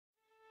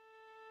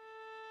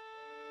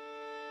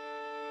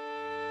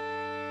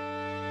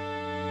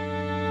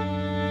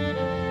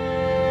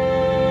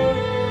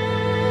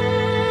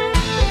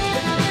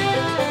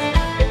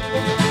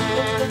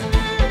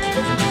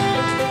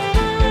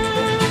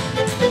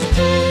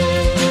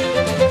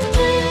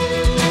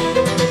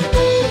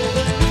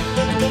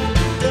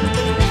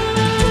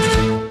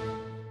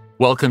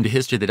Welcome to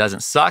History That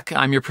Doesn't Suck.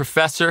 I'm your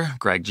professor,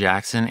 Greg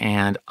Jackson,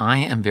 and I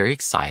am very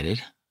excited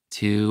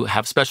to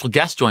have a special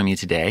guest join me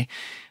today,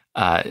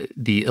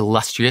 the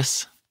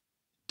illustrious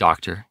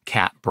Dr.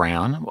 Kat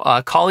Brown,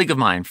 a colleague of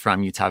mine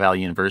from Utah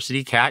Valley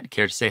University. Kat,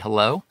 care to say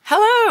hello?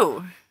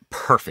 Hello.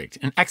 Perfect.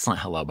 An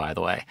excellent hello, by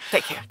the way.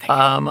 Thank you.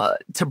 Thank you.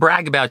 To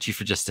brag about you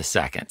for just a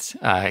second,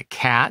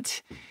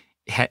 Kat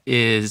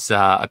is,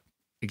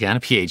 again,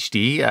 a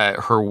PhD.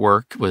 Her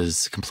work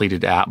was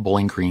completed at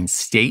Bowling Green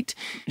State.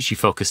 She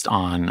focused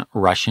on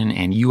Russian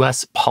and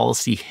U.S.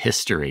 policy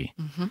history.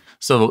 Mm-hmm.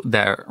 So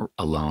there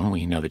alone,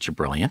 we know that you're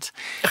brilliant.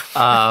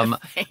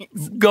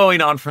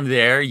 Going on from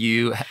there,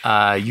 you've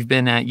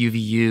been at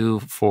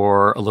UVU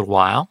for a little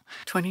while.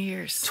 20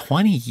 years.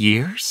 20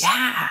 years?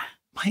 Yeah.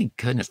 My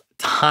goodness,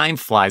 time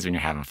flies when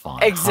you're having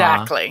fun.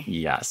 Exactly. Huh?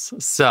 Yes.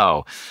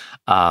 So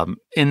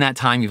in that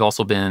time, you've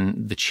also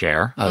been the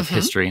chair of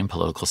history and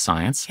political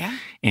science. Yeah.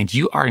 And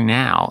you are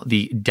now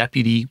the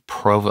deputy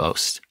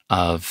provost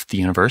of the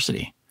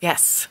university.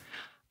 Yes.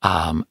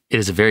 It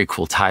is a very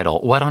cool title.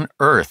 What on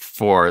earth,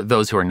 for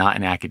those who are not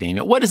in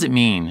academia, what does it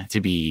mean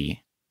to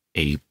be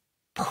a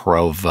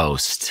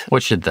provost?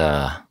 What should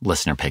the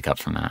listener pick up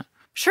from that?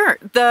 Sure.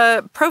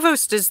 The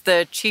provost is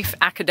the chief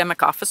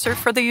academic officer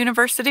for the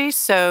university.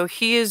 So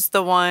he is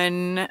the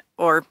one,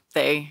 or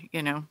they,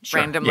 Sure,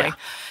 randomly,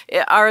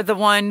 are the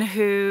one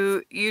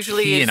who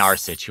usually is... in our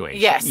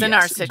situation. Yes, in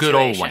our situation. Good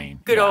old Wayne.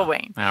 Good old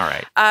Wayne. All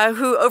right.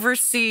 Who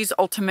oversees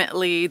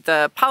ultimately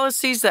the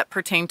policies that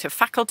pertain to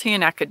faculty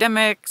and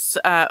academics,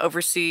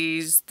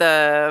 oversees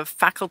the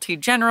faculty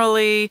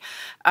generally,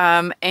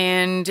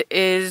 and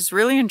is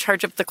really in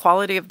charge of the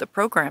quality of the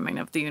programming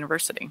of the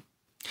university.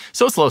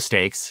 So it's low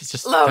stakes. It's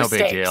just no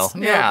big deal.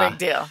 No big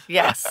deal.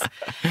 Yes.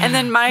 And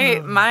then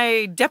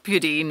my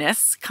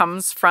deputyness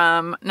comes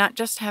from not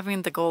just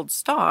having the gold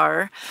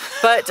star,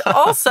 but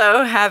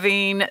also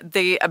having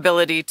the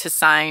ability to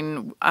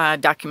sign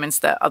documents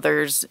that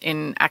others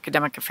in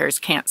academic affairs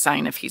can't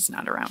sign if he's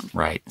not around.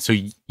 Right. So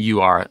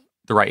you are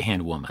the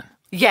right-hand woman.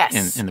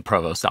 Yes. In the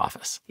provost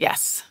office.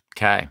 Yes.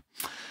 Okay.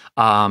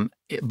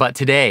 But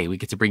today we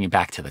get to bring you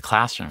back to the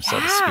classroom, so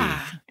to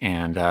speak,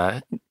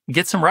 and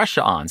get some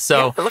Russia on.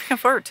 So looking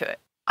forward to it.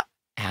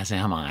 As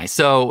am I.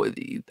 So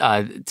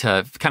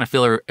to kind of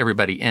fill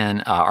everybody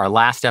in, our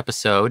last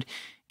episode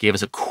gave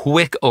us a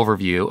quick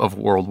overview of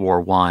World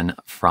War I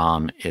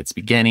from its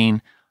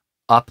beginning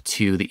up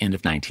to the end of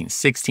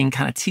 1916,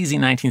 kind of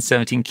teasing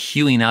 1917,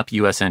 queuing up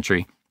U.S.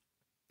 entry.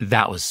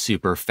 That was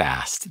super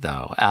fast,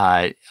 though.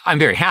 I'm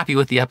very happy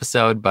with the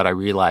episode, but I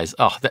realized,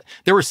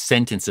 there were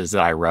sentences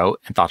that I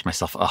wrote and thought to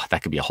myself,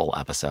 that could be a whole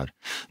episode.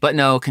 But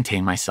no,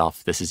 contain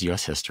myself. This is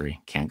U.S.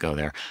 history. Can't go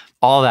there.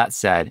 All that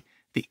said,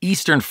 the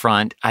Eastern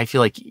Front, I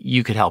feel like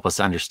you could help us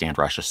understand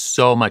Russia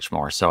so much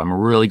more. So I'm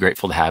really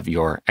grateful to have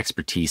your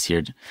expertise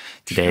here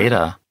today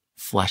to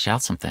flesh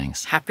out some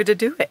things. Happy to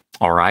do it.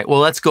 All right. Well,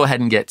 let's go ahead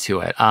and get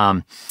to it.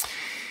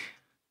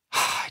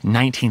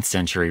 19th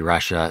century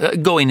Russia,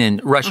 going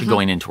into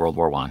World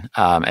War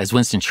I. As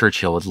Winston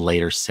Churchill would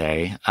later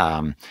say,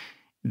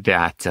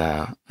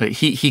 that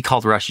he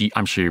called Russia,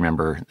 I'm sure you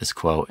remember this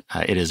quote,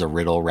 it is a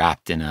riddle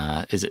wrapped in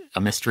is it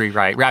a mystery,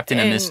 right? Wrapped in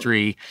a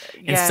mystery,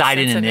 inside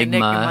an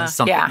enigma.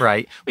 Something, yeah.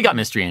 Right? We got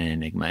mystery and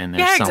enigma in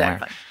there somewhere.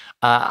 Exactly.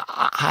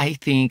 I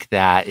think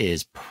that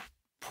is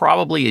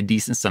probably a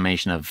decent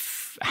summation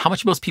of how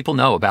much most people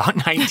know about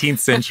 19th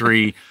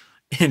century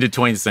into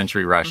 20th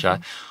century Russia.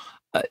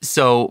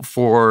 So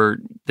for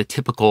the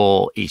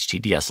typical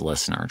HTDS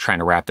listener trying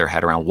to wrap their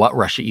head around what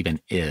Russia even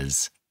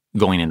is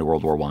going into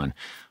World War I,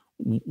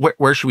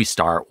 where should we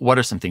start? What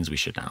are some things we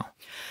should know?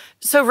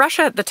 So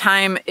Russia at the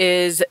time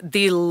is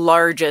the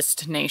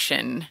largest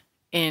nation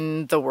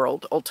in the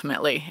world,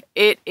 ultimately.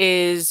 It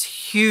is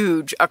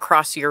huge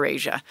across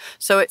Eurasia.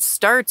 So it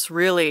starts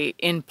really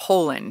in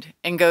Poland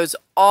and goes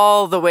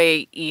all the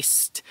way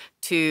east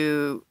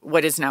to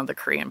what is now the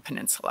Korean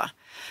Peninsula.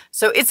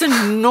 So it's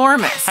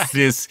enormous. That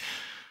is,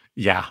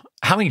 yeah.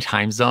 How many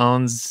time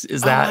zones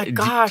is that? Oh my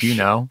gosh. Do you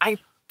know? I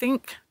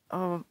think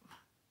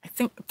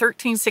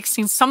 13,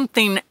 16,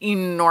 something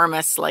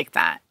enormous like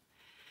that.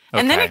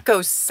 And then it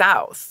goes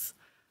south,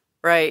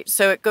 right?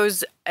 So it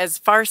goes as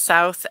far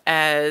south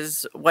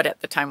as what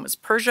at the time was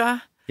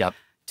Persia. Yep.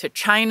 To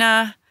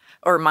China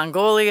or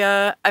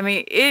Mongolia. I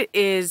mean, it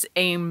is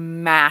a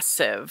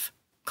massive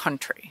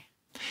country.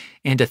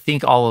 And to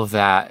think all of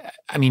that,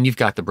 I mean, you've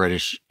got the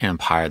British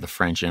Empire, the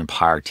French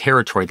Empire,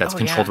 territory that's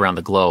controlled around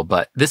the globe,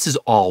 but this is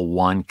all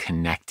one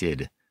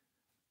connected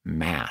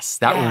mass.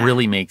 That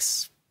really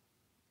makes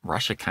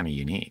Russia kind of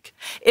unique.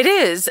 It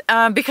is,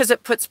 because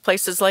it puts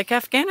places like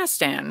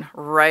Afghanistan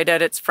right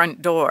at its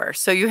front door.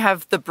 So you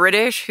have the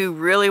British who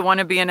really want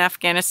to be in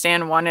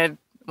Afghanistan, want to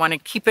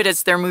keep it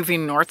as they're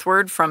moving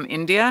northward from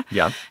India.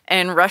 Yeah.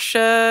 And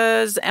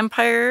Russia's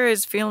empire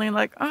is feeling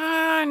like,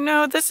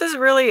 no, this is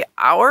really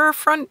our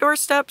front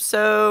doorstep.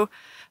 So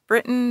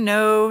Britain,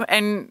 no.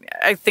 And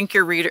I think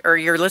your reader or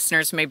your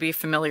listeners may be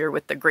familiar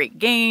with the Great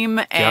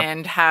Game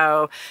and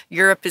how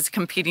Europe is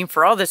competing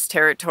for all this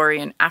territory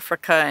in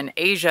Africa and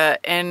Asia.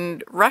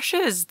 And Russia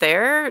is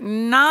there,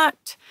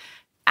 not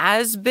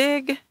as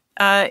big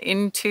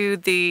into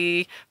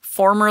the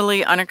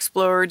formerly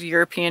unexplored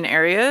European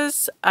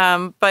areas,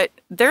 but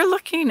they're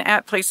looking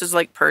at places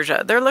like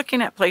Persia. They're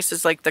looking at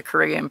places like the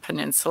Korean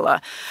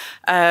Peninsula,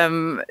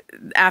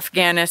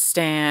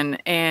 Afghanistan,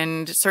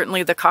 and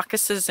certainly the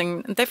Caucasus.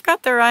 And they've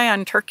got their eye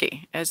on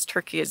Turkey as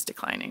Turkey is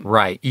declining.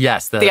 Right.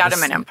 Yes. The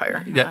Ottoman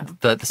Empire.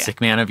 The sick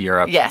man of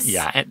Europe. Yes.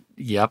 Yeah.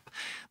 Yep.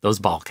 Those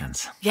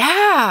Balkans.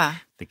 Yeah.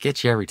 They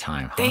get you every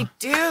time. Huh? They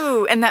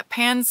do. And that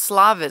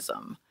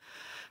pan-Slavism.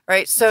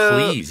 Right.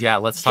 So please,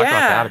 let's talk about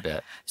that a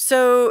bit.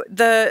 So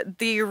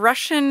the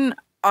Russian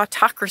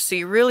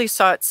autocracy really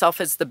saw itself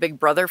as the big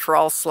brother for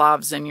all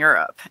Slavs in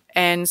Europe.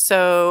 And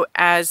so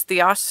as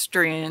the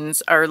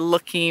Austrians are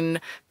looking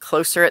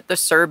closer at the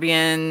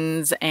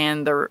Serbians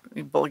and the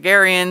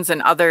Bulgarians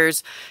and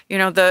others,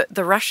 the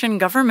Russian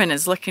government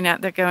is looking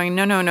at that going,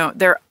 no,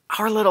 they're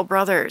our little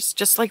brothers.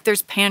 Just like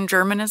there's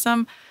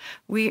pan-Germanism,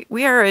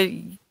 we are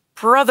a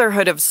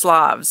brotherhood of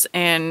Slavs.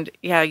 And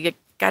you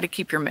got to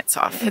keep your mitts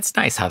off. It's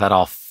nice how that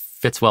all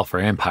fits well for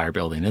empire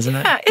building, isn't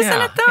it?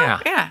 Isn't it though?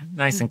 Yeah.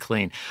 Nice and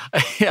clean.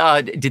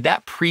 Did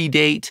that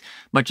predate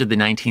much of the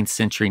 19th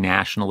century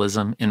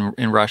nationalism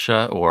in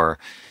Russia, or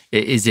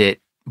is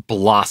it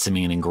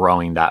blossoming and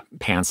growing, that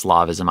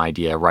pan-Slavism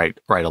idea right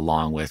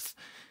along with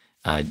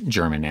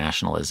German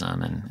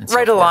nationalism and so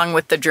right forth? Along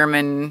with the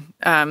German,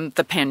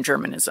 the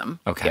pan-Germanism.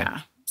 Okay. Yeah.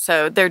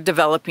 So they're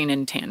developing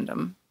in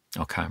tandem.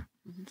 Okay.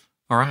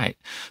 All right.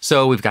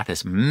 So we've got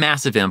this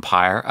massive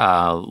empire.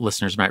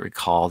 Listeners might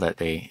recall that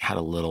they had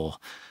a little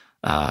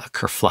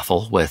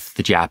kerfluffle with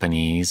the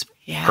Japanese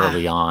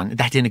early on.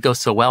 That didn't go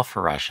so well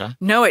for Russia.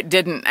 No, it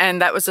didn't.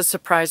 And that was a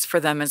surprise for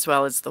them as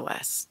well as the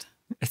West.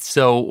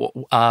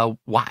 So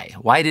why?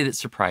 Why did it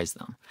surprise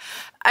them?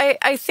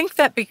 I think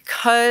that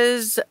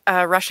because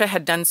Russia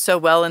had done so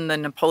well in the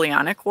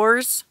Napoleonic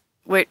Wars,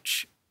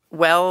 which...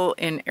 well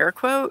in air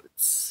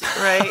quotes,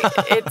 right?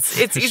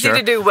 It's easy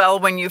to do well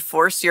when you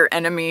force your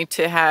enemy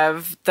to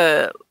have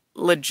the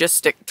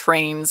logistic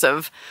trains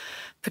of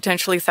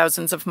potentially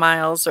thousands of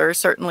miles or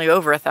certainly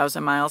over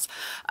 1,000 miles.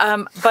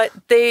 But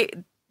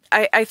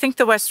I think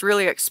the West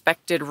really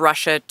expected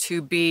Russia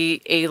to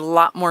be a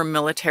lot more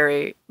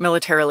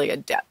militarily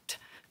adept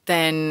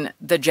than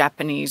the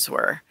Japanese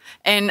were.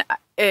 And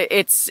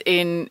it's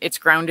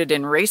grounded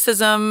in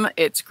racism.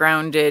 It's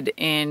grounded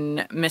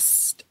in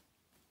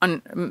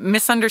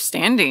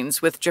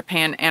misunderstandings with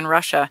Japan and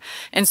Russia.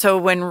 And so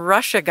when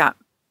Russia got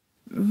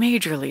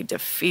majorly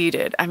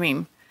defeated,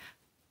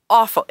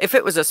 awful. If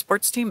it was a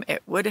sports team,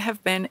 it would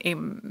have been a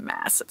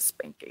massive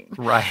spanking.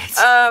 Right.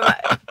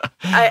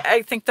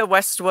 I think the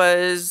West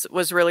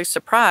was really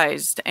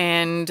surprised.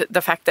 And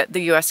the fact that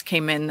the U.S.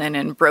 came in then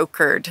and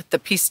brokered the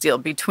peace deal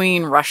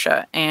between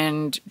Russia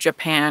and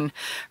Japan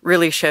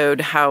really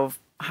showed how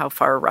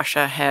far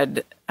Russia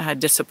had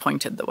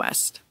disappointed the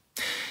West.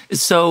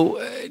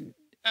 So...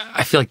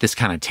 I feel like this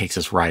kind of takes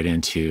us right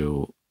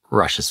into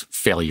Russia's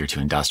failure to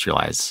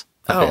industrialize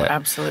a bit.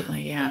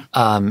 Absolutely, yeah.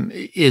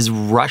 Is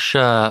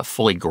Russia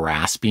fully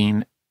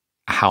grasping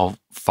how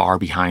far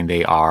behind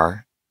they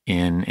are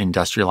in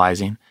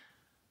industrializing?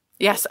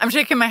 Yes, I'm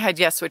shaking my head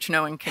yes, which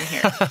no one can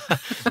hear.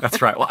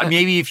 That's right. Well,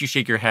 maybe if you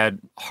shake your head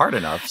hard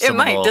enough, it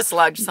might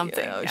dislodge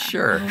something. Yeah.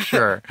 Sure.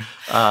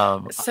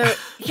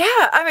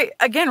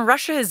 Again,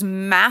 Russia is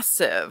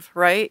massive,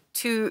 right?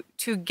 To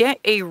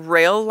get a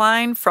rail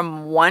line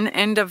from one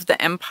end of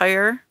the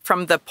empire,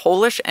 from the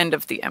Polish end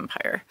of the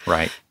empire,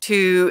 right,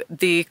 to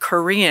the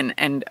Korean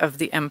end of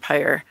the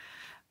empire,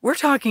 we're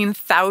talking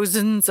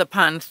thousands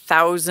upon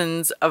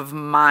thousands of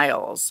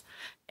miles.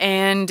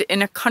 And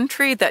in a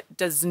country that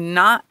does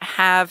not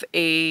have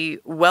a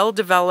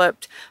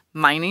well-developed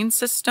mining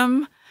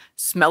system,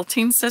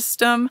 smelting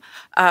system,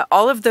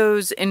 all of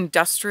those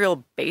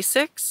industrial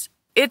basics,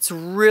 it's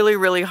really,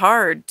 really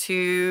hard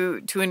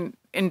to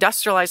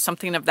industrialize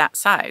something of that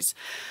size.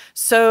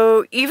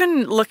 So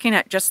even looking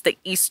at just the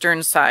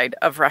eastern side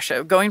of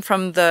Russia, going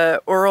from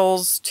the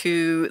Urals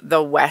to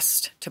the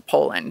west to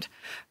Poland,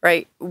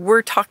 right?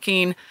 We're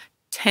talking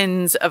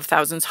tens of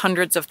thousands,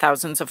 hundreds of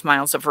thousands of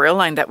miles of rail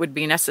line that would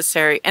be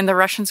necessary. And the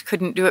Russians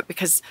couldn't do it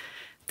because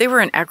they were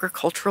an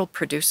agricultural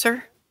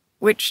producer,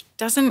 which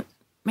doesn't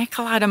make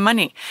a lot of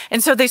money.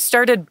 And so they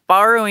started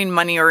borrowing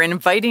money or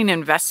inviting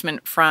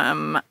investment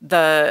from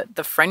the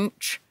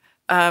French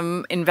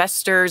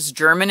investors,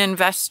 German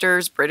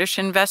investors, British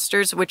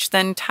investors, which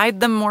then tied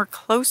them more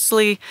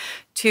closely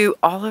to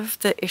all of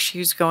the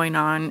issues going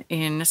on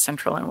in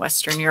Central and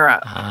Western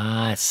Europe.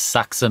 It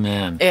sucks them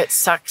in. It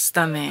sucks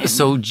them in.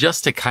 So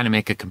just to kind of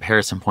make a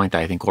comparison point that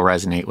I think will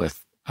resonate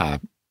with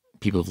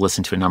people who've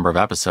listened to a number of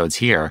episodes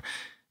here,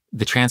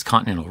 the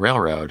Transcontinental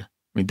Railroad,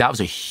 that was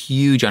a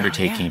huge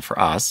undertaking for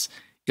us.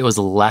 It was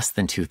less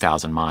than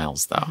 2,000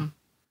 miles, though. Mm-hmm.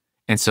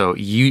 And so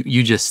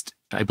you just,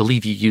 I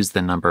believe you used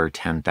the number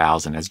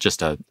 10,000 as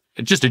just a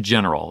just a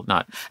general,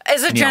 not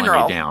as a nailing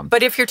general. you down.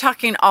 But if you're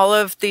talking all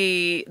of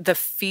the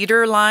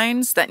feeder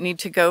lines that need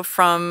to go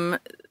from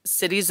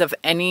cities of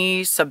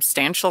any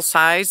substantial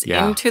size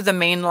into the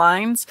main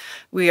lines,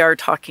 we are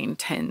talking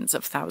tens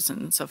of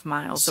thousands of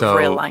miles of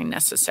rail line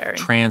necessary.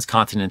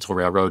 Transcontinental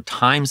railroad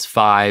times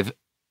 5,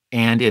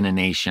 and in a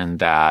nation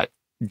that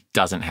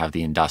doesn't have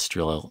the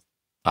industrial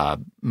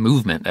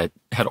movement that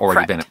had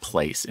already been at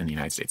place in the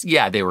United States.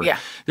 Yeah, they were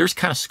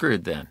kind of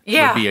screwed then.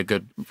 Yeah. Would be a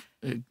good,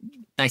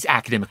 nice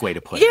academic way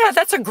to put it. Yeah,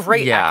 that's a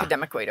great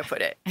academic way to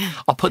put it.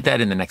 I'll put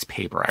that in the next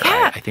paper I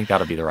write. I think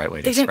that'll be the right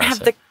way to express it. They didn't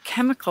have the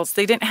chemicals.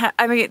 They didn't have,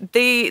 I mean,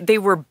 they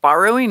were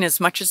borrowing as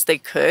much as they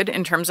could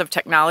in terms of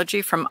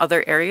technology from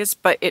other areas,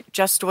 but it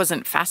just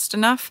wasn't fast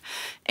enough.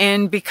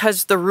 And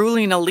because the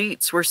ruling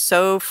elites were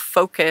so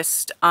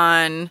focused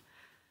on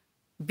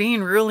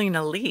being ruling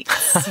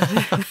elites,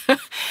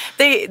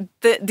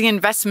 the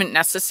investment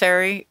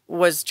necessary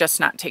was just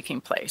not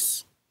taking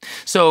place.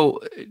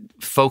 So,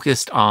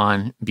 focused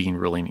on being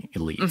ruling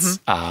elites.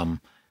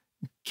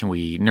 Can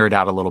we nerd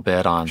out a little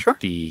bit on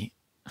the?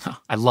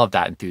 I love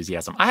that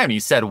enthusiasm. I haven't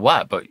even said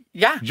what, but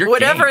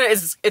whatever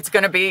it's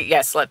going to be.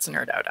 Yes, let's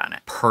nerd out on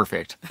it.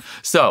 Perfect.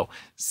 So,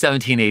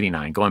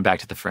 1789, going back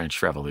to the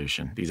French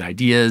Revolution, these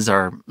ideas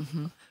are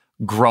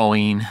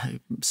growing,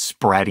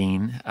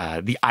 spreading.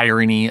 The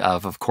irony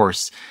of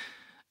course,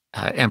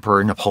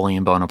 Emperor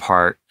Napoleon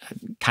Bonaparte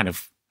kind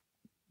of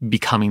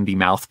becoming the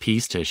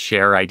mouthpiece to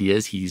share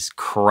ideas he's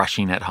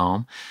crushing at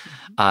home.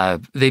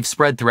 They've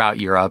spread throughout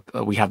Europe.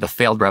 We have the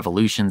failed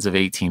revolutions of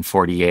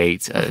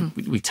 1848.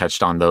 We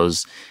touched on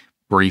those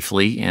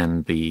briefly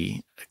in the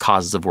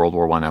Causes of World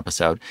War I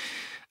episode.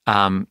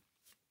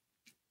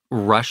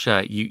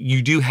 Russia,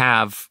 you do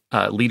have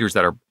leaders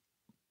that are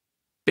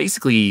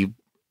basically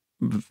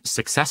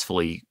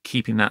successfully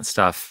keeping that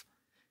stuff,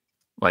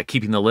 like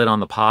keeping the lid on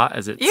the pot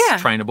as it's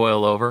trying to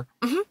boil over.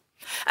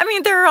 I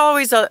mean, there are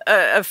always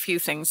a few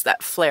things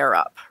that flare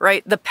up,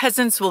 right? The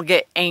peasants will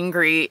get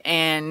angry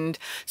and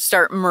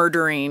start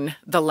murdering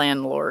the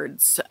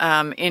landlords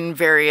in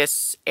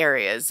various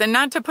areas. And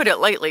not to put it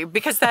lightly,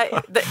 because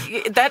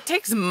that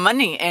takes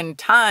money and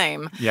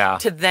time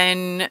to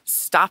then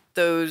stop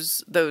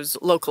those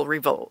local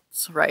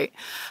revolts, right?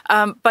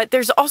 But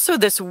there's also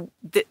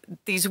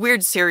these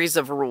weird series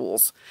of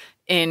rules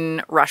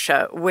in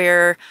Russia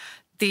where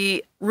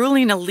the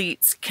ruling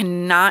elites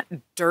cannot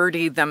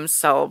dirty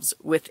themselves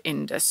with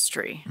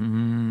industry.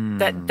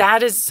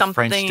 That is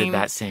something. French did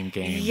that same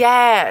game.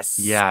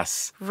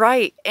 Yes.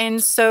 Right.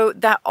 And so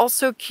that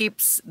also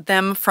keeps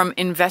them from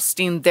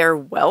investing their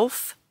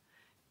wealth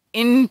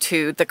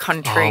into the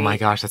country. Oh my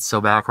gosh, that's so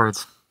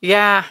backwards.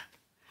 Yeah.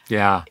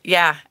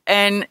 Yeah.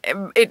 And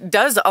it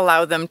does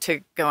allow them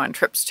to go on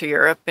trips to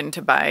Europe and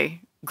to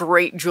buy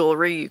great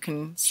jewelry you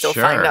can still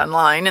find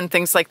online and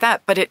things like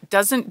that. But it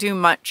doesn't do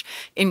much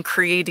in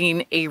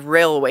creating a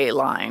railway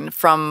line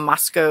from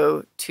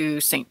Moscow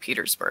to St.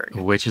 Petersburg.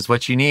 Which is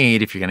what you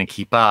need if you're going to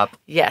keep up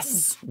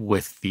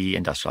with the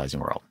industrializing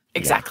world.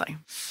 Exactly. Yeah.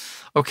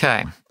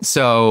 Okay.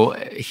 So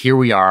here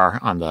we are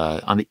on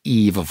the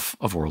eve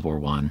of World War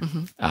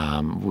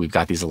I. We've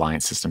got these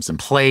alliance systems in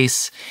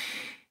place.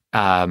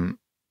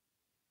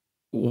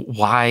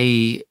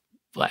 Why...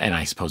 And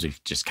I suppose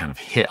we've just kind of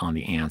hit on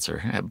the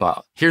answer,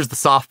 but here's the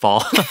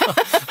softball.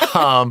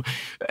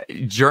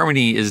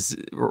 Germany is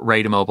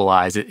ready to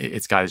mobilize.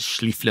 It's got its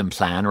Schlieffen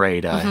plan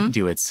ready to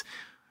do its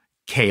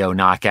KO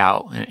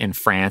knockout in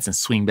France and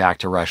swing back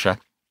to Russia.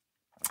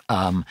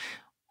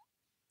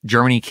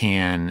 Germany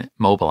can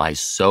mobilize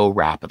so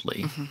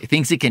rapidly. It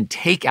thinks it can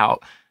take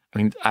out. I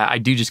mean, I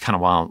do just kind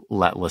of want to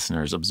let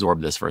listeners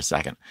absorb this for a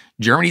second.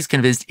 Germany's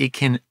convinced it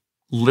can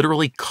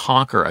literally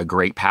conquer a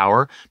great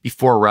power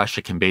before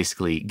Russia can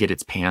basically get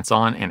its pants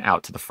on and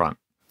out to the front.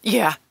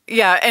 Yeah.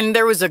 And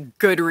there was a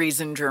good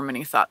reason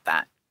Germany thought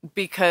that,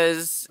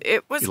 because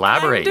it was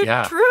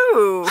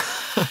true.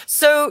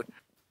 So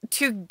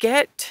to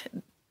get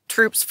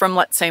troops from,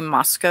 let's say,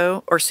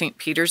 Moscow or St.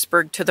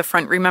 Petersburg to the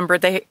front, remember,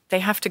 they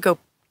have to go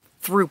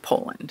through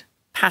Poland,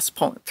 past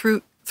Poland,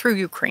 through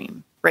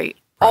Ukraine, right?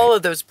 All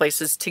of those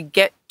places to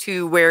get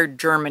to where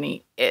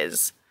Germany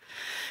is.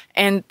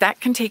 And that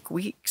can take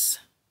weeks.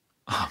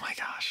 Oh my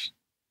gosh.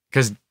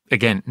 Because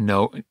again,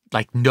 no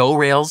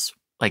rails,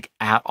 like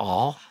at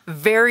all.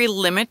 Very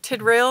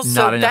limited rails.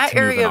 Not so that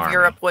area of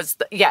Europe was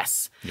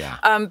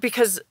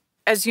because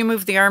as you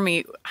move the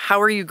army, how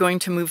are you going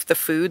to move the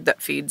food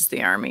that feeds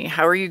the army?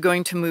 How are you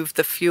going to move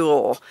the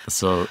fuel?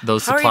 So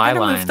those supply lines. How are you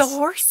going to move the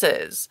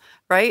horses,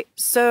 right?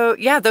 So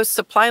those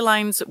supply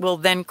lines will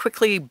then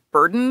quickly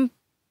burden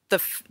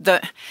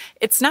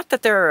it's not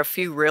that there are a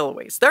few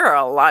railways. There are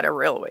a lot of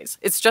railways.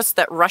 It's just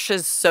that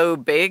Russia's so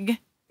big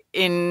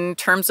in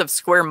terms of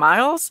square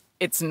miles,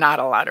 it's not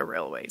a lot of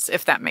railways,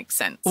 if that makes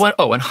sense.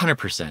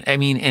 100%. I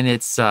mean, and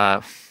it's,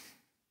 let's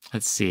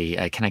see,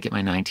 can I get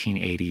my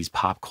 1980s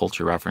pop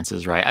culture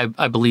references right?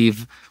 I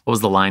believe, what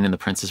was the line in The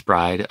Princess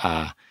Bride?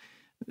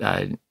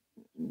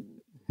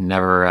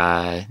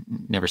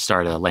 Never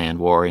start a land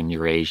war in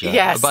Eurasia.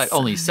 Yes. But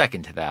only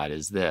second to that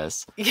is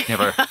this.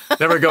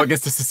 Never go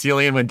against a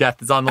Sicilian when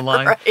death is on the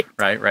line.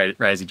 Right,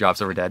 as he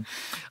drops over dead.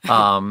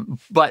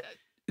 But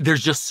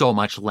there's just so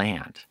much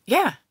land.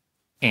 Yeah.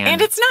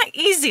 And it's not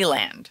easy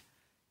land,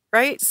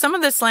 right? Some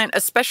of this land,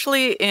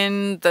 especially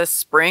in the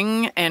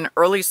spring and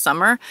early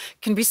summer,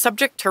 can be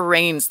subject to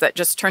rains that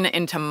just turn it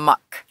into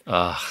muck.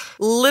 Ugh.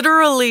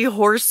 Literally,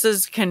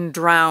 horses can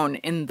drown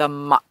in the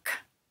muck.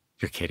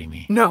 You're kidding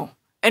me. No.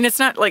 And it's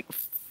not like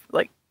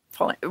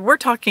falling. We're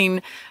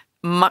talking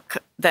muck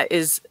that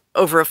is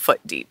over a foot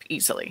deep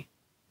easily.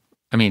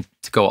 I mean,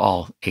 to go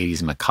all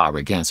 80s macabre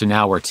again. So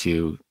now we're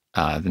to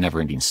the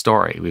never-ending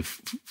story.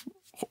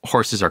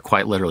 Horses are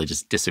quite literally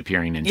just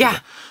disappearing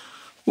into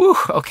Woo,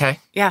 okay.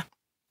 Yeah.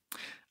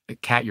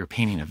 Kat, you're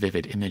painting a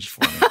vivid image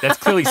for me. That's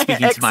clearly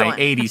speaking to my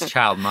 80s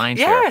child mind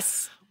here.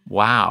 Yes.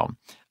 Wow.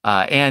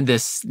 And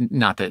this,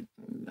 not that,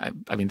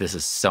 I mean, this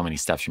is so many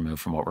steps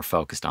removed from what we're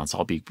focused on, so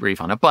I'll be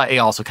brief on it. But it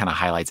also kind of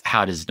highlights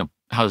how does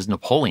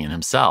Napoleon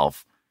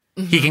himself,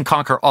 he can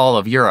conquer all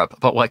of Europe,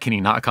 but what can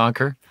he not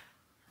conquer?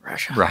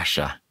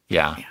 Russia.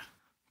 Yeah.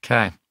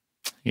 Okay.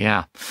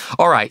 Yeah.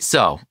 All right.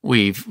 So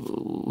we've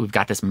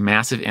got this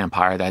massive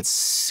empire that's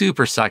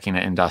super sucking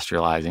at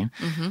industrializing.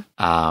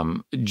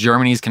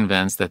 Germany's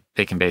convinced that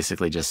they can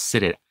basically just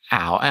sit it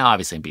out. And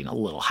obviously, I'm being a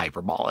little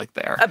hyperbolic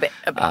there. A bit.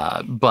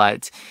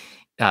 But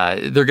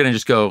they're going to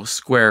just go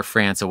square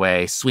France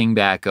away, swing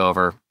back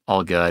over,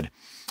 all good.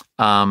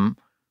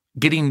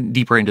 Getting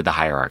deeper into the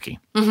hierarchy.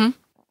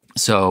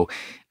 So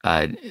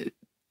our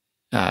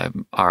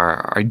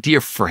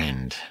dear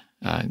friend,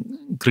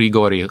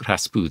 Grigory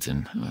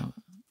Rasputin,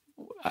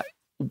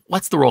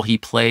 what's the role he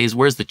plays?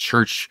 Where's the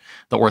church,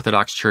 the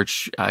Orthodox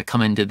Church,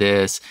 come into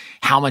this?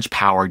 How much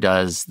power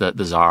does the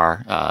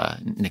Tsar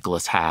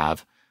Nicholas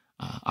have?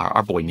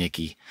 Our boy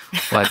Nicky.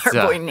 Our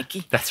boy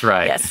Nicky. That's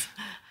right. Yes.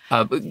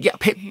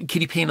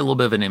 Can you paint a little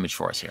bit of an image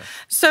for us here?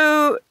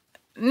 So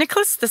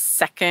Nicholas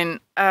II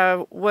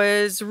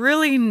was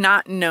really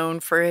not known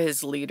for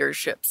his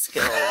leadership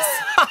skills.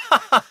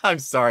 I'm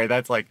sorry.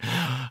 That's like,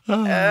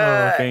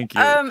 thank you.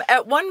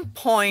 At one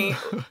point,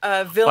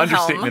 Wilhelm...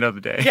 Understatement of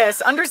the day.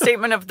 Yes,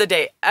 understatement of the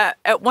day.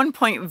 At one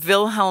point,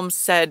 Wilhelm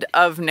said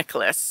of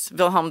Nicholas,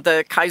 Wilhelm,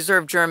 the Kaiser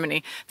of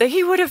Germany, that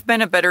he would have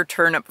been a better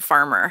turnip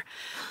farmer.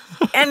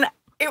 And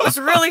it was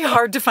really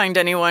hard to find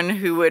anyone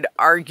who would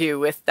argue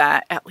with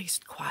that, at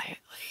least quietly.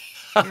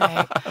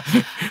 Right.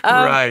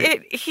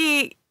 Right.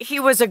 He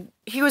was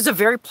a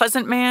very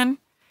pleasant man.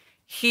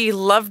 He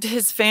loved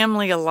his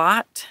family a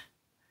lot,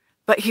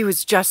 but he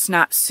was just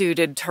not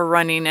suited to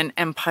running an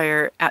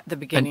empire at the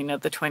beginning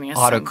of the 20th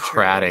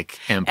autocratic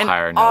century.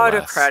 Empire, An no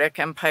autocratic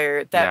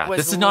empire that was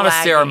This is not a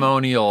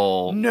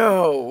ceremonial.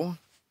 No.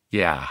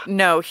 Yeah.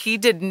 No, he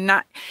did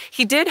not.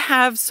 He did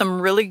have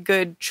some really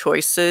good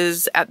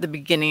choices at the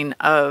beginning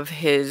of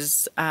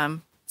his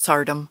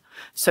tsardom,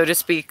 so to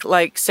speak,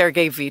 like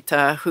Sergei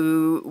Vita,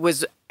 who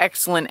was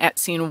excellent at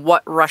seeing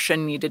what Russia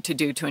needed to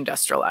do to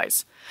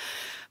industrialize.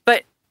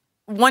 But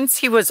once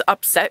he was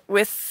upset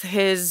with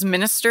his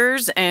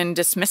ministers and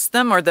dismissed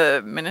them, or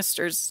the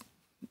ministers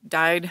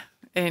died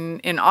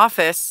in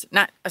office,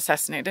 not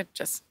assassinated,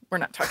 just we're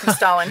not talking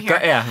Stalin here. Go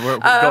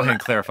ahead and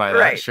clarify that.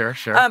 Right. Sure.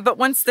 But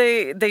once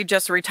they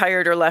just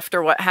retired or left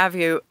or what have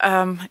you,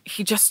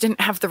 he just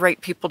didn't have the right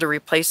people to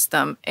replace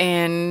them.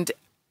 And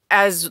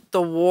as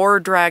the war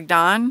dragged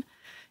on,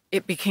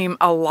 it became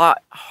a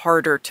lot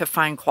harder to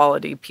find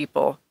quality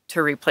people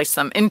to replace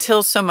them,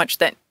 until so much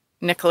that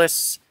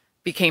Nicholas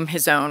became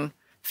his own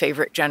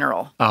favorite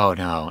general. Oh,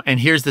 no. And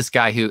here's this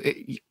guy who,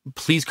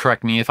 please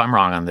correct me if I'm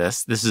wrong on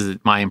this. This is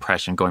my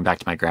impression going back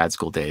to my grad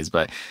school days,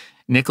 but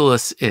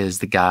Nicholas is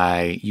the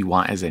guy you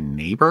want as a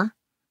neighbor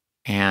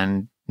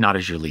and not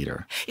as your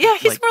leader. Yeah,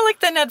 he's more like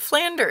the Ned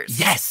Flanders.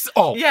 Yes.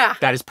 Oh, yeah.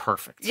 That is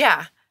perfect.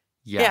 Yeah.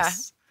 Yes. Yeah.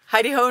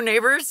 Heidi-ho,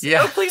 neighbors.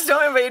 Yeah. Oh, please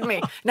don't invade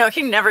me. No,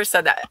 he never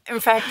said that. In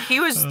fact, he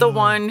was the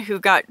one who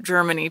got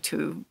Germany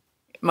to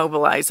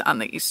mobilize on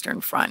the Eastern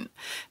Front,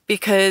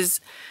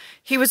 because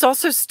he was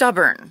also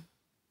stubborn.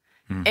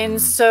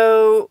 And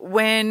so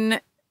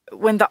when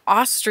the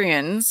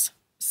Austrians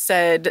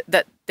said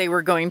that they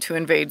were going to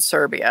invade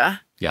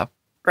Serbia,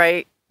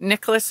 right?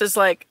 Nicholas is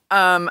like,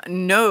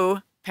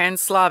 no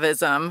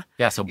Pan-Slavism.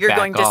 Yeah, so you're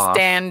going to off.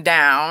 Stand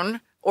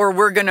down, or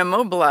we're going to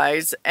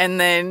mobilize. And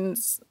then,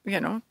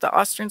 the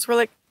Austrians were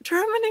like,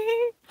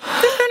 Germany,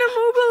 they're going to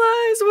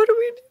mobilize. What do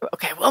we do?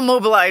 Okay, we'll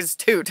mobilize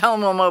too. Tell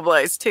them we'll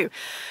mobilize too.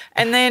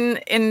 And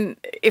then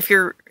if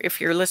your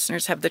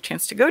listeners have the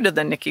chance to go to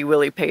the Nicky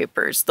Willie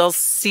papers, they'll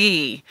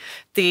see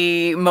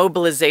the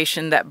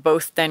mobilization that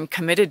both then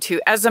committed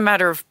to as a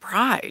matter of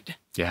pride.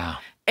 Yeah.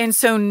 And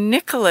so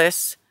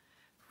Nicholas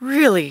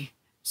really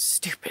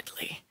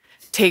stupidly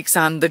takes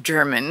on the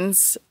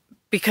Germans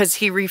because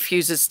he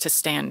refuses to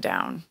stand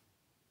down.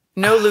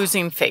 No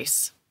losing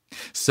face.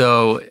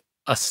 So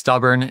a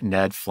stubborn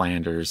Ned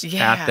Flanders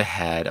at the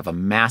head of a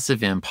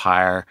massive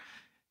empire.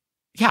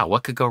 Yeah,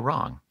 what could go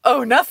wrong?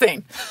 Oh,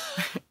 nothing.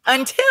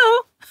 Until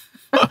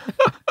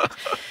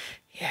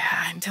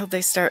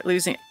they start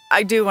losing.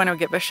 I do want to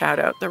give a shout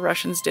out. The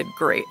Russians did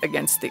great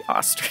against the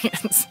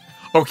Austrians.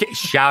 Okay,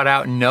 shout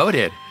out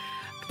noted.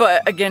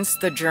 But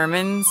against the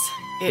Germans,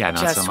 it not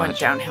just so went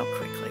much. downhill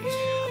quickly.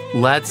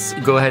 Let's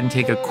go ahead and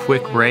take a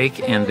quick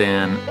break and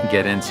then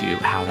get into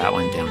how that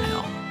went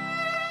downhill.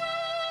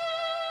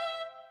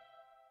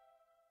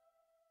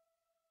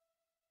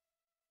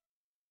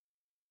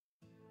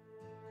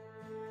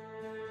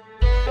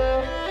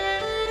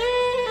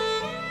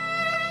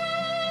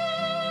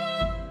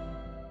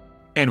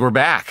 And we're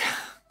back.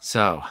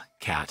 So,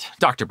 Kat,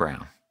 Dr.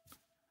 Brown,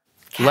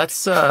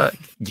 let's,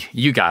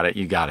 you got it.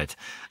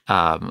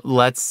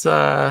 Let's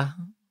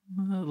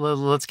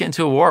get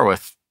into a war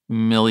with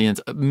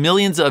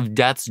millions of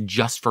deaths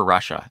just for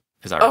Russia,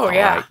 as I recall,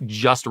 right?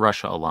 Just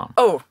Russia alone.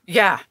 Oh,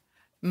 yeah.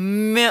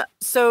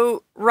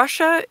 So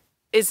Russia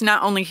is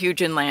not only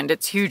huge in land,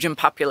 it's huge in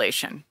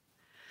population.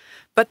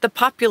 But the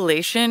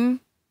population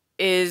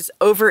is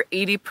over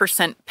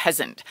 80%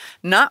 peasant,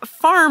 not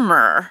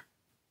farmer,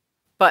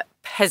 but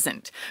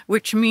peasant,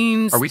 which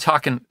means... Are we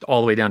talking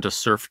all the way down to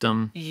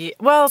serfdom? Yeah,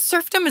 well,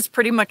 serfdom is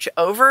pretty much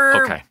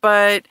over, okay.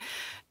 But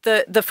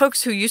the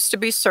folks who used to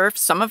be serfs,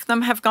 some of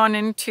them have gone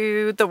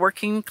into the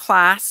working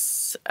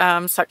class,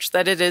 such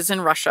that it is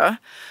in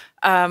Russia.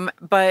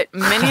 But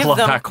many of them... I love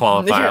that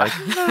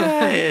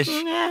qualifier.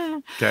 Yeah.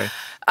 Okay.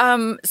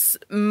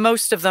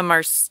 Most of them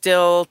are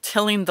still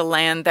tilling the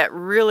land that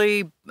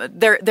really...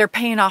 They're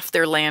paying off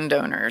their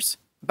landowners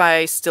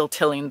by still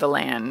tilling the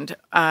land.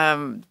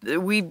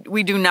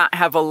 We do not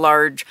have a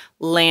large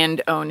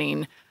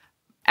land-owning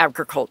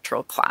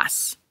agricultural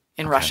class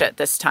in Russia at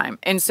this time.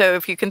 And so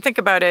if you can think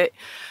about it,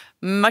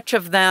 much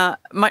of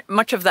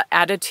the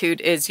attitude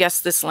is,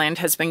 yes, this land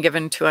has been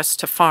given to us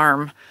to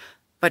farm,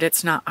 but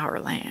it's not our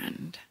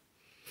land.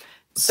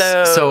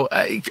 So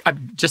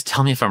just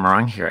tell me if I'm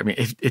wrong here. I mean,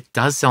 it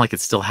does sound like it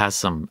still has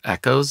some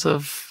echoes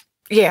of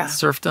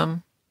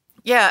serfdom.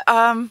 Yeah.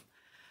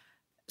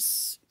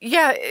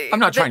 Yeah. I'm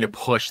not trying to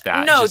push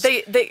that. No,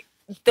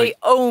 they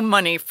owe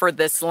money for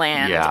this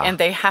land, and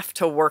they have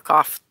to work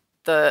off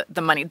the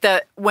money.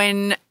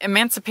 When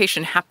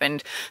emancipation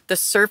happened, the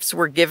serfs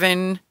were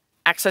given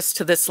access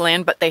to this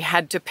land, but they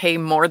had to pay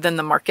more than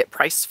the market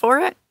price for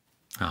it.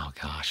 Oh,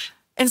 gosh.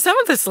 And some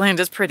of this land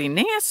is pretty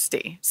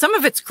nasty. Some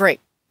of it's great.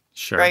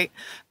 Sure. Right?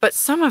 But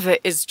some of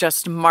it is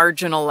just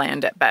marginal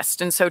land at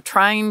best. And so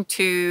trying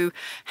to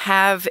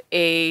have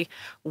a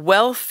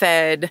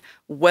well-fed,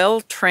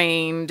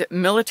 well-trained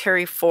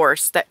military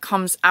force that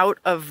comes out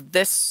of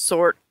this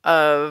sort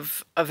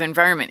of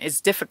environment is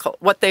difficult.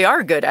 What they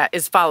are good at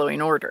is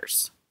following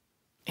orders.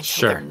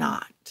 Until they're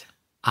not.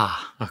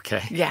 Ah,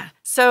 okay. Yeah.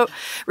 So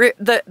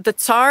the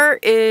Tsar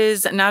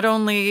is not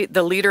only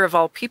the leader of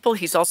all people,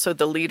 he's also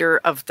the leader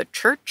of the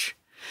church.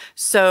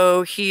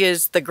 So he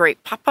is the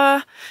great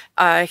papa.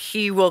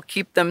 He will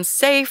keep them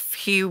safe.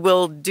 He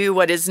will do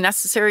what is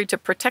necessary to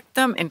protect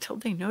them until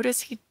they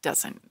notice he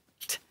doesn't.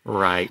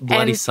 Right.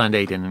 Bloody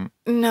Sunday didn't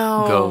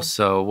go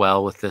so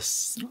well with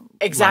this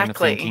line of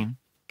thinking.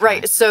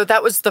 Right. So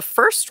that was the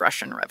first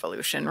Russian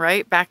Revolution,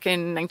 right? Back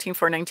in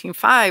 1904,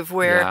 1905,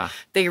 where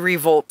they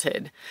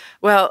revolted.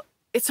 Well,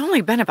 it's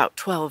only been about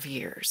 12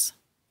 years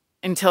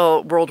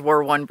until World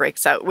War I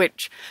breaks out,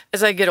 which,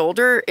 as I get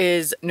older,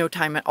 is no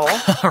time at all.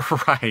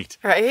 Right.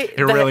 Right?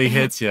 It really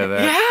hits you.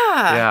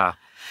 Yeah.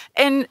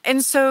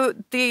 And so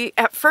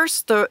at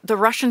first the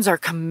Russians are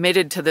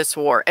committed to this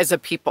war as a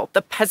people.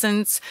 The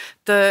peasants,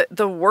 the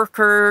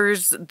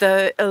workers,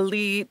 the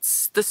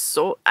elites,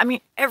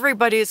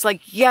 everybody is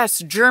like, yes,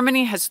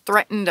 Germany has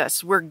threatened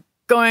us. We're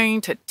going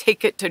to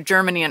take it to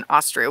Germany and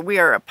Austria. We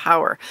are a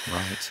power.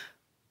 Right.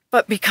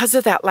 But because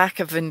of that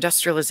lack of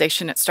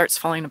industrialization, it starts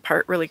falling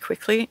apart really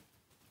quickly.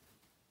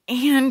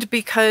 And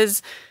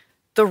because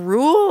the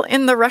rule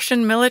in the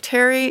Russian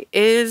military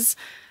is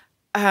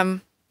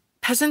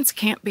peasants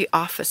can't be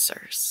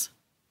officers.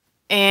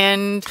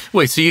 And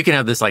wait, so you can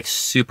have this like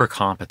super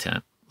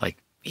competent, like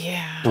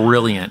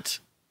brilliant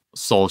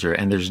soldier,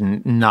 and there's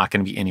not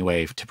going to be any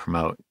way to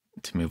promote,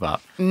 to move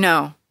up.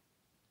 No.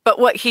 But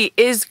what he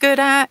is good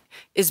at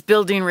is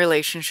building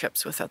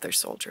relationships with other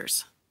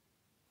soldiers.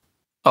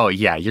 Oh,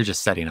 yeah, you're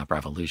just setting up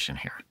revolution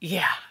here.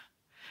 Yeah.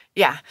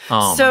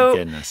 Oh, my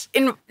goodness.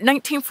 In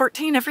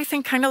 1914,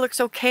 everything kind of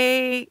looks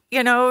okay.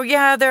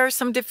 There are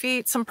some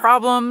defeats, some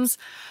problems.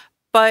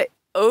 But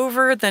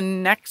over the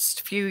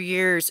next few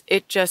years,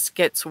 it just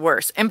gets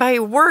worse. And by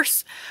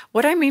worse,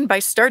 what I mean by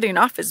starting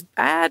off as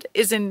bad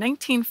is in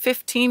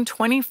 1915,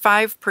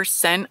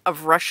 25%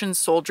 of Russian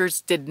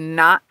soldiers did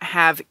not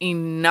have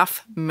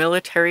enough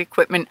military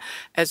equipment,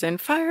 as in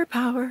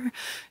firepower,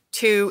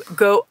 to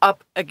go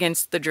up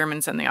against the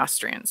Germans and the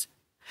Austrians.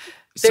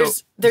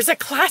 There's a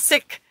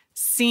classic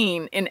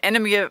scene in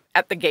Enemy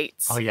at the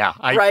Gates. Oh, yeah.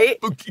 Right?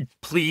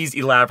 Please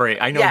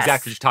elaborate. I know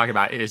exactly what you're talking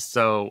about. It is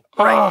so...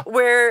 Right.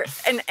 Where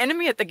an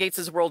Enemy at the Gates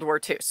is World War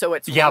II. So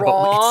it's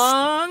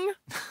wrong,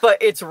 but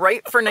it's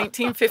right for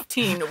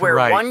 1915, where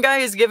one guy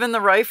is given the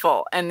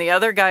rifle and the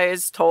other guy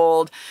is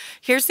told,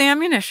 here's the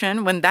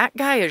ammunition. When that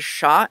guy is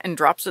shot and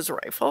drops his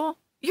rifle,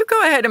 you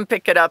go ahead and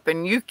pick it up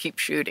and you keep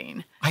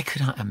shooting. I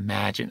could not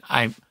imagine.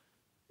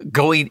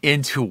 Right.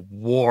 into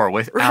war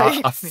without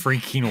a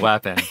freaking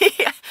weapon.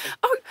 Yeah.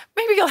 Oh,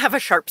 maybe you'll have a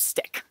sharp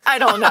stick. I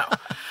don't know.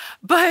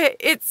 But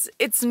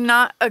it's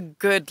not a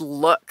good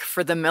look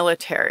for the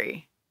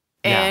military.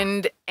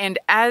 Yeah. And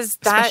as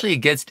that, Especially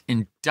against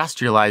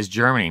industrialized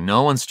Germany.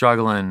 No one's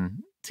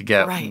struggling to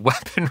get Right.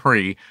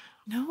 weaponry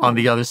no. on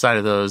the other side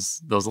of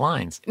those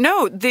lines.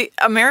 No, the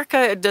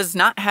America does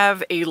not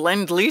have a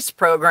lend-lease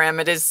program.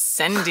 It is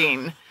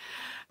sending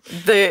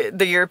the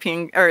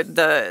European or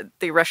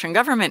the Russian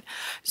government.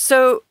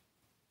 So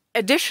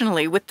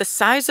additionally, with the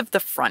size of the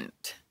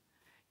front,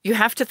 you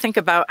have to think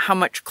about how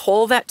much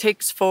coal that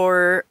takes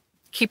for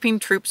keeping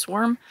troops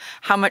warm,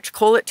 how much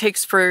coal it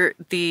takes for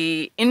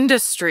the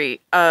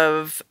industry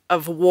of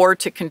war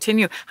to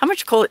continue, how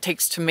much coal it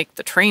takes to make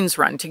the trains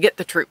run to get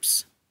the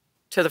troops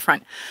to the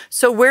front.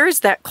 So where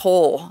is that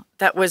coal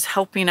that was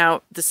helping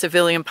out the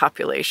civilian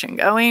population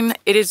going?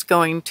 It is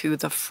going to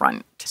the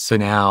front. So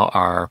now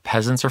our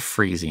peasants are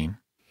freezing.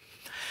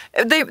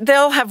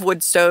 They'll have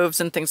wood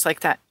stoves and things like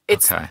that.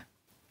 Okay.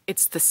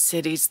 It's the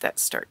cities that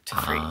start to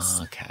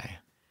freeze. Okay.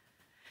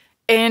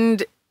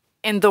 And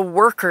the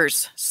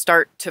workers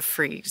start to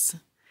freeze.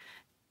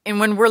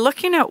 And when we're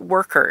looking at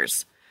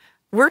workers,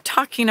 we're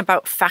talking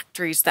about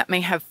factories that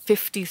may have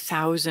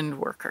 50,000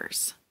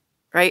 workers,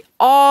 right?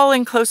 All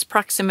in close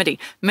proximity,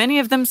 many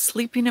of them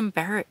sleeping in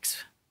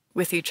barracks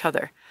with each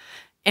other.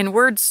 And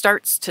word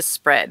starts to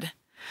spread.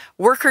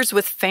 Workers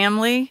with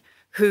family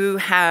who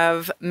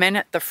have men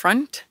at the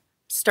front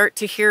start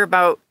to hear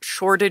about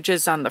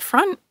shortages on the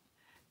front,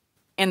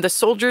 and the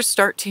soldiers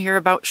start to hear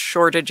about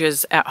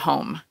shortages at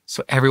home.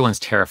 So everyone's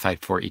terrified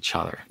for each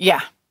other.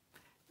 Yeah.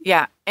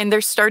 Yeah. And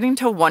they're starting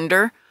to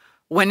wonder,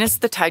 when is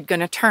the tide going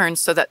to turn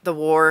so that the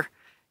war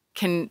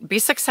can be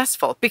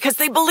successful? Because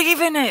they believe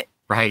in it.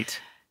 Right.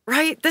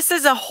 Right? This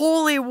is a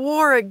holy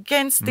war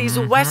against these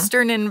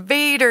Western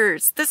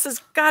invaders. This has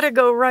got to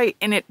go right.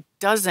 And it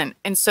doesn't.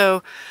 And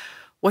so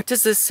what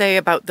does this say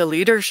about the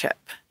leadership?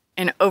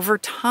 And over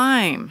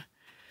time,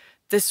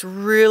 this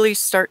really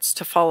starts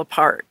to fall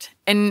apart.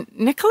 And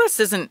Nicholas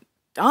isn't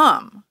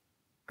dumb,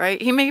 right?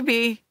 He may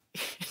be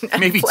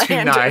maybe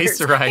too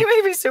nice, right? He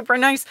may be super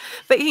nice,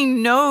 but he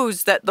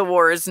knows that the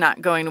war is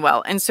not going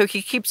well. And so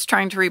he keeps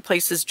trying to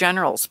replace his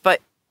generals,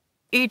 but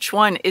each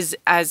one is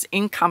as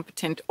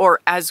incompetent or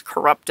as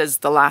corrupt as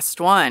the last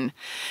one.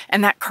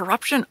 And that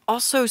corruption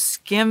also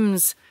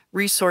skims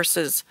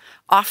resources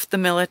off the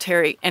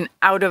military and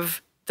out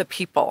of the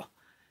people.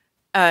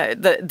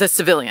 The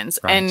civilians,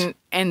 right.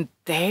 and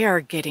they are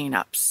getting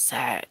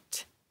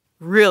upset,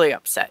 really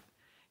upset.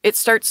 It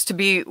starts to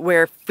be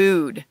where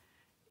food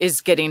is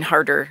getting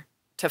harder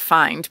to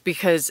find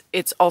because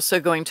it's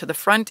also going to the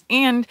front.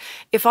 And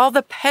if all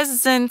the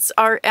peasants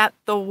are at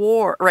the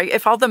war, right?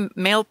 If all the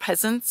male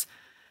peasants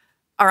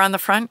are on the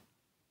front,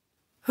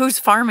 who's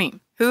farming?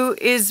 Who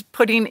is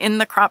putting in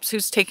the crops?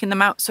 Who's taking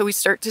them out? So we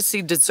start to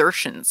see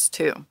desertions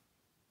too.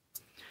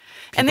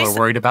 People are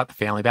worried about the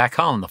family back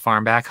home, the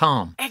farm back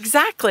home.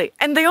 Exactly.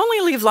 And they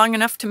only leave long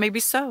enough to maybe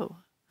sow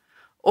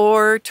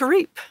or to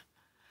reap.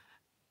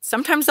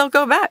 Sometimes they'll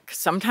go back.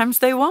 Sometimes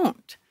they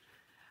won't.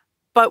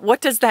 But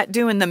what does that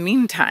do in the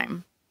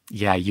meantime?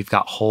 Yeah, you've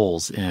got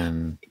holes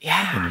in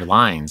your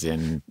lines,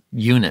 in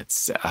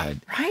units.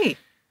 Right.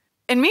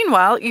 And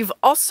meanwhile, you've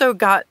also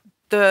got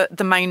the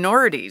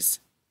minorities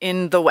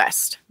in the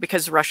West,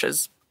 because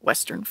Russia's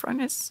Western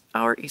front is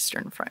our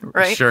Eastern front,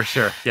 right? Sure.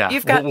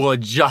 Yeah. We'll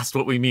adjust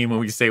what we mean when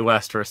we say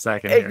West for a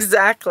second.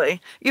 Exactly. Here.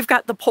 You've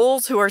got the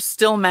Poles who are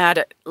still mad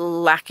at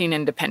lacking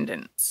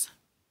independence.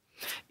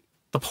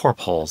 The poor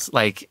Poles,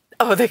 like...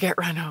 Oh, they get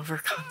run over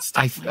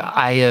constantly.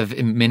 I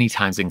have many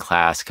times in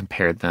class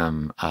compared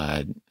them.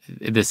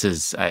 This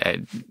is...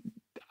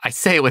 I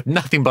say it with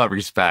nothing but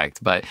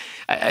respect, but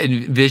I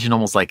envision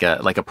almost like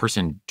a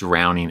person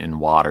drowning in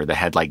water. The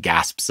head like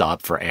gasps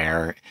up for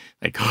air,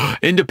 like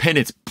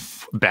independence,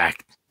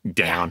 back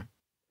down,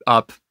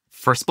 up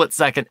for a split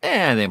second,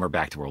 and then we're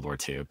back to World War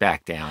II,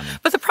 back down.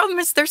 But the problem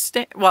is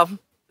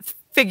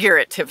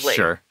figuratively,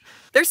 sure,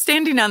 they're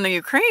standing on the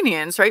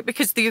Ukrainians, right?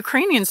 Because the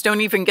Ukrainians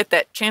don't even get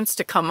that chance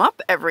to come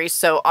up every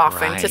so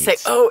often to say,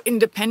 "Oh,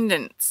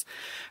 independence."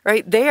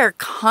 Right? They are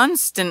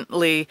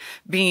constantly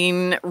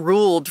being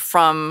ruled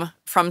from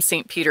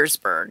St.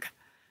 Petersburg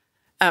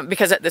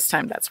because at this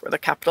time, that's where the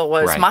capital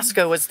was. Right.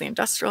 Moscow was the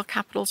industrial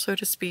capital, so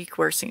to speak,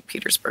 where St.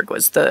 Petersburg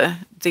was the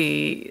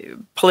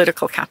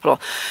political capital.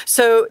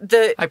 So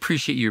I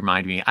appreciate you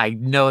reminding me. I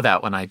know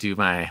that when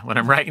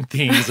I'm writing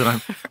things,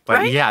 but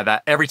right? Yeah,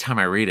 that every time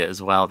I read it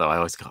as well, though, I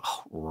always go,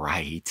 oh,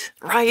 right.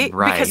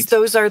 Because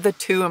those are the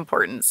two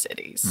important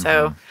cities. Mm-hmm.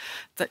 So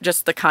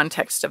just the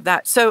context of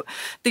that. So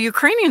the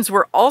Ukrainians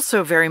were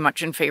also very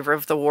much in favor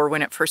of the war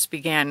when it first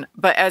began.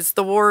 But as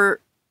the war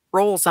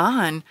rolls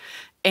on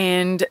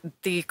and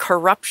the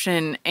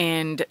corruption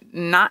and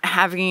not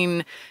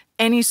having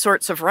any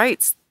sorts of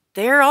rights,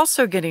 they're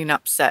also getting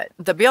upset.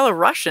 The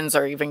Belarusians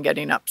are even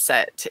getting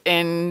upset.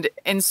 And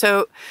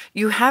so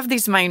you have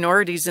these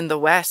minorities in the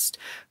West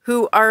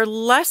who are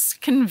less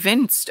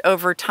convinced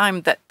over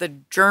time that the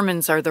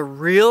Germans are the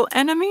real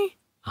enemy.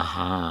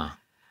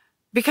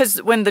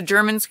 Because when the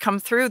Germans come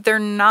through, they're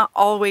not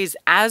always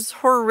as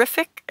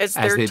horrific as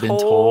they're they've been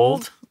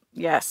told.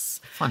 Yes.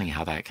 Funny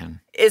how that can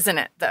Isn't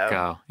it, though?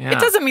 go. Yeah. It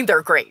doesn't mean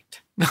they're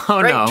great.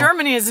 Oh, right? no.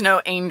 Germany is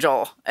no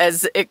angel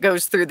as it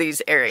goes through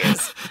these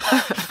areas.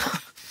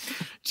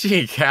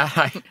 Gee, Kat,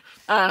 I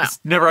don't know. was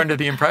never under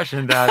the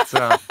impression that...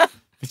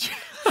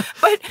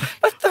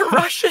 But the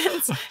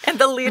Russians and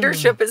the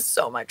leadership is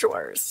so much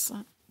worse.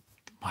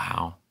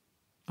 Wow.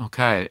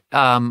 Okay.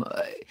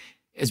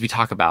 As we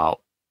talk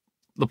about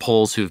the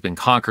Poles who've been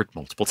conquered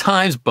multiple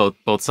times,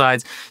 both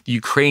sides, the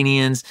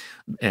Ukrainians,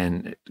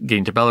 and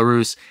getting to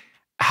Belarus,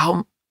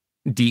 how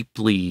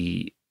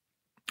deeply,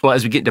 well,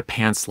 as we get into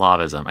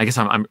Pan-Slavism, I guess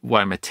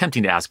what I'm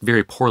attempting to ask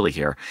very poorly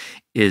here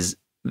is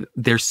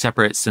their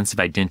separate sense of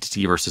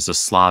identity versus a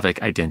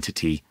Slavic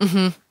identity.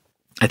 Mm-hmm.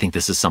 I think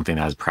this is something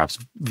that is perhaps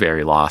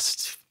very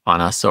lost on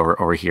us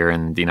over here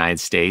in the United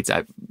States.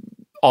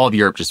 All of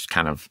Europe just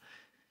kind of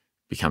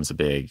becomes a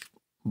big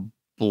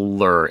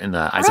blur in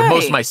the eyes of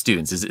most of my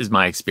students, is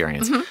my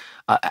experience.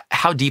 Mm-hmm.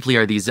 How deeply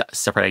are these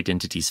separate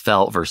identities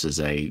felt versus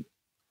a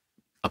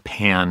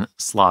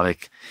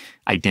pan-Slavic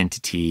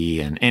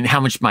identity, and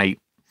how much might,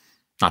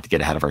 not to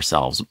get ahead of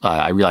ourselves,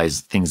 I realize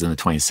things in the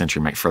 20th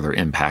century might further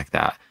impact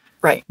that.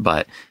 Right.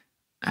 But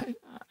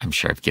I'm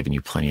sure I've given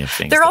you plenty of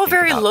things. They're all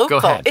very about.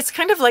 local. Go ahead. It's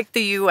kind of like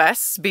the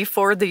U.S.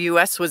 before the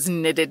U.S. was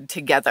knitted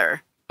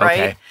together, right?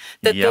 Okay.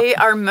 That they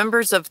are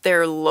members of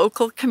their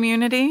local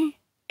community,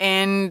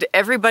 and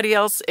everybody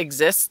else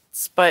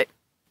exists, but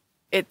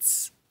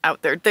it's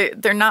out there.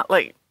 They're not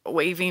like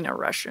waving a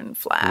Russian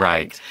flag,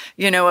 right?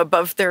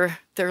 Above their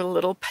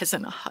little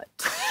peasant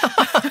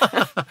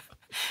hut.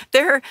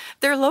 They're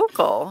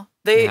local.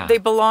 They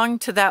belong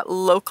to that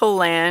local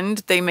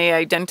land. They may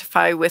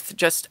identify with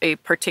just a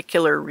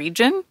particular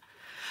region,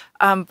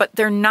 but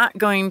they're not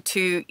going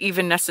to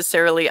even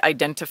necessarily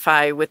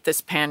identify with this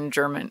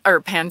pan-German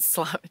or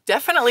pan-Slav.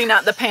 Definitely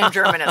not the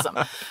pan-Germanism,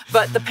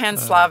 but the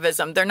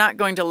pan-Slavism. They're not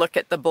going to look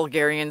at the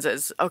Bulgarians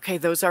as, okay,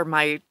 those are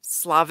my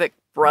Slavic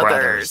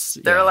brothers.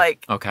 They're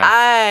like, okay,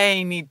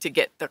 I need to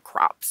get the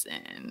crops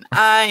in.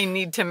 I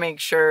need to make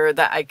sure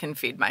that I can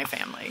feed my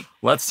family.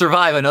 Let's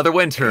survive another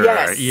winter.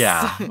 Yes.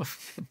 Yeah.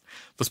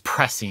 Those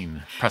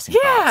pressing thoughts.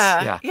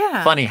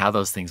 Yeah. Funny how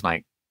those things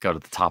might go to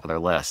the top of their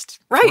list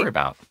to worry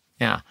about.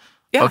 Yeah.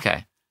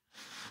 Okay.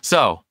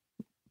 So,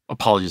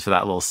 apologies for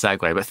that little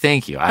segue, but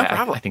thank you.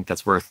 I think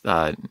that's worth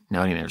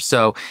noting there.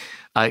 So,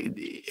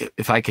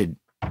 if I could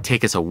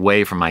take us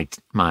away from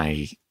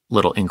my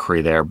little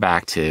inquiry there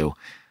back to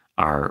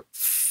our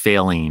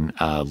failing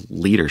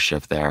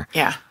leadership there.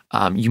 Yeah.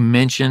 You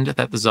mentioned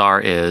that the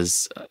Tsar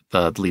is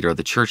the leader of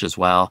the church as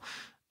well.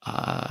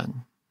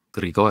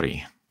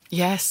 Grigori.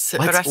 Yes.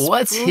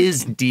 What's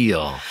his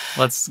deal?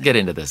 Let's get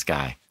into this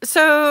guy.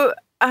 So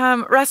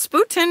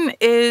Rasputin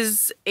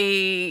is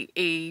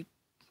a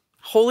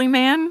holy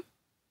man,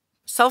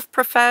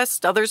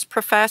 self-professed, others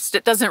professed.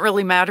 It doesn't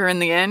really matter in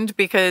the end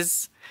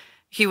because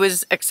he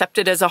was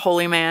accepted as a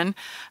holy man.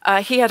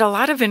 He had a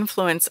lot of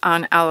influence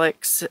on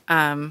Alex,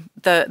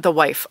 the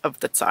wife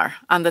of the Tsar,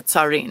 on the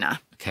Czarina.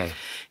 Okay.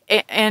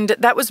 And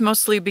that was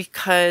mostly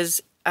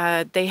because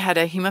they had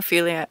a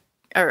hemophilia,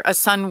 or a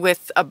son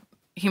with a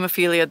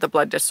hemophilia, the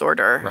blood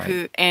disorder,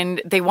 right.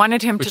 And they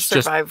wanted him to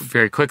survive. Just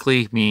very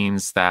quickly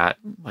means that,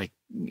 like,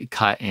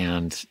 cut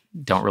and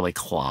don't really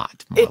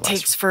clot. It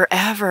takes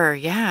forever,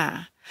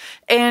 yeah.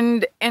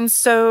 And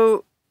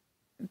so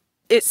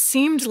it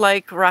seemed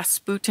like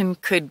Rasputin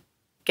could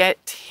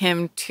get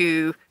him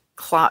to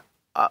clot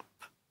up,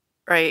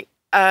 right?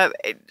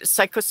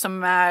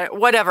 Psychosomatic,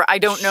 whatever. I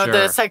don't know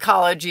the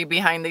psychology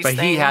behind these things.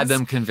 But he had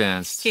them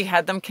convinced. He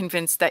had them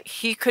convinced that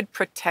he could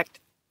protect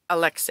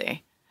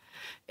Alexei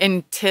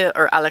until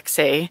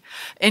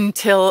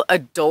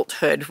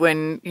adulthood,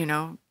 when,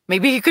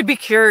 maybe he could be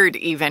cured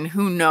even,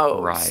 who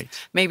knows?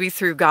 Right. Maybe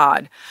through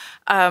God.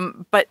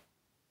 But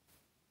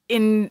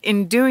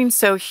in doing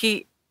so,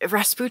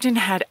 Rasputin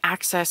had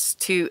access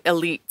to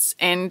elites,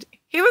 and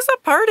he was a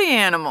party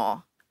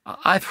animal.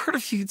 I've heard a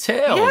few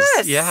tales.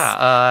 Yes.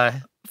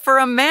 Yeah. For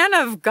a man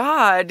of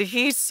God,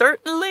 he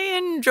certainly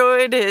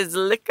enjoyed his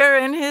liquor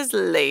and his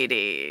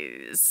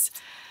ladies.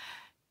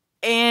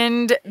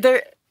 And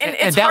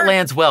that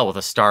lands well with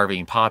a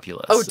starving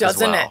populace. Oh,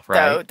 doesn't it? Right?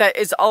 Though, that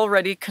is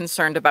already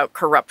concerned about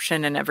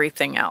corruption and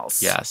everything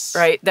else. Yes.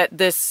 Right? That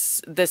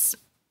this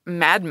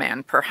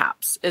madman,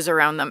 perhaps, is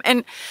around them.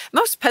 And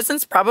most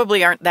peasants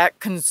probably aren't that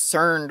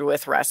concerned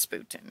with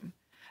Rasputin.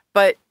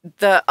 But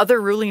the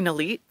other ruling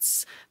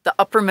elites, the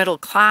upper middle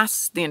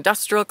class, the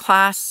industrial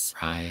class.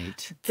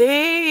 Right.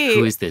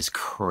 Who is this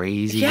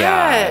crazy guy?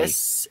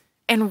 Yes.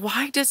 And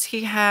why does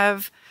he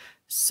have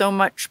so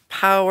much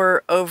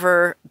power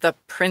over the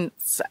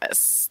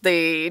princess,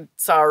 the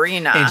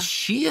Tsarina? And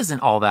she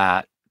isn't all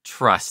that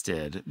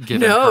trusted,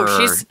 given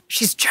her...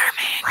 she's German.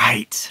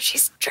 Right.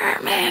 She's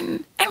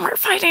German, and we're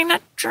fighting a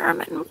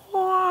German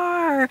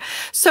war.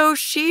 So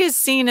she is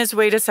seen as,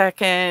 wait a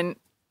second,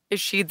 is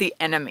she the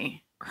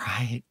enemy?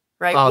 Right.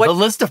 right? Oh, the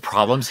list of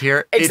problems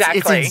here, Exactly.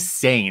 it's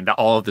insane that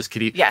all of this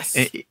could even... Yes.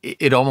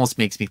 It almost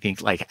makes me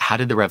think, like, how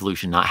did the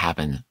revolution not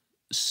happen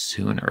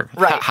sooner?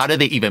 Right. How did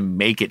they even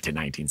make it to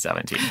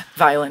 1917?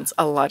 Violence,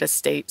 a lot of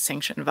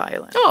state-sanctioned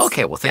violence. Oh,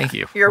 okay. Well, thank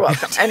you. You're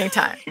welcome.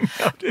 Anytime.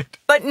 Noted.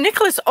 But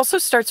Nicholas also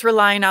starts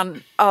relying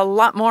on a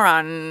lot more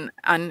on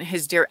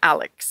his dear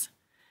Alex.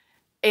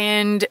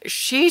 And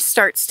she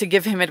starts to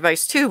give him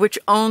advice too, which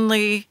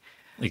only...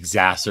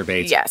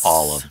 Exacerbates Yes.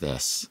 all of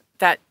this.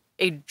 that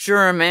a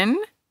German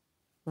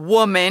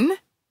woman,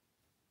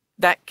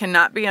 that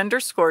cannot be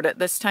underscored at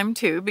this time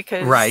too,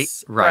 because...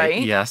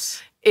 Right.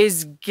 Yes.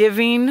 is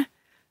giving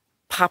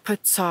Papa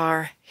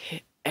Czar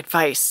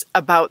advice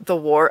about the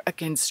war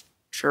against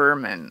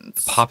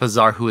Germans. Papa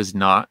Czar, who is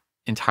not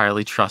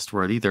entirely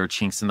trustworthy. There are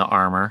chinks in the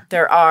armor.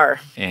 There are.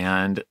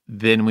 And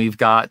then we've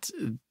got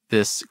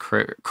this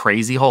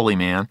crazy holy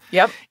man.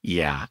 Yep.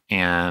 Yeah.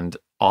 And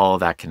all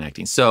of that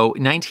connecting. So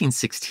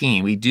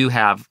 1916, we do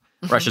have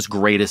Russia's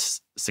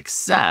greatest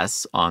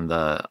success on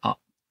the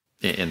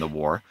in the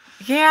war.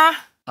 Yeah.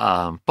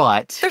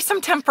 But There's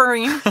some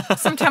tempering.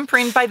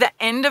 By the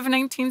end of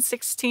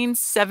 1916,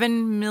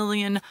 7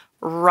 million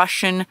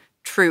Russian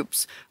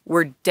troops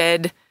were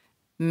dead,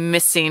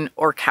 missing,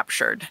 or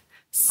captured.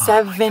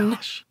 7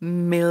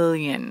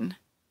 million.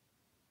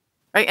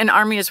 Right? An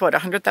army is what,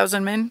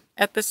 100,000 men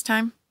at this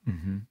time?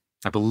 Mm-hmm.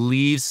 I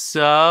believe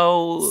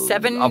so.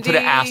 70. I'll put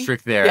an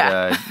asterisk there.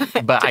 Yeah.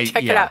 But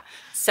Check it out.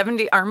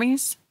 70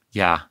 armies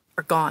Yeah.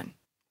 are gone.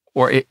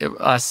 Or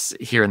us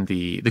here in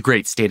the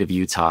great state of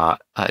Utah,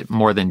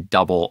 more than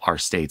double our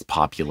state's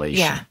population.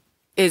 Yeah.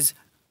 Is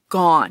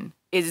gone.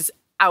 Is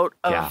out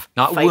of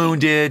Not fighting.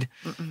 wounded,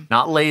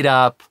 not laid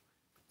up.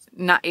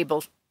 Not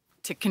able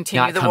to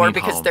continue Not the war coming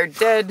because home. they're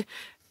dead.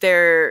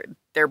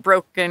 They're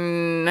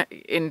broken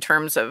in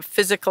terms of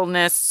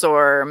physicalness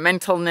or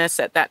mentalness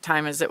at that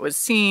time as it was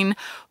seen,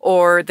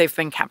 or they've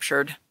been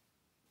captured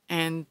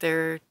and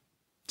they're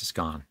Just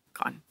gone.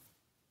 gone.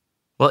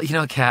 Well,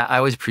 Kat, I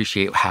always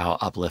appreciate how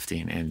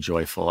uplifting and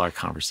joyful our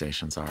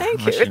conversations are.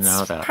 Thank I you. want It's to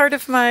know that. part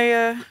of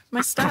my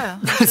my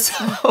style.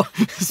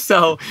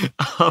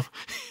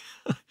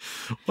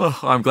 Well,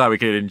 I'm glad we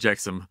could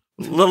inject some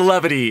little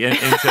levity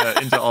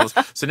into all this.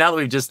 So now that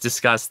we've just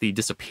discussed the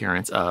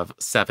disappearance of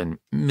 7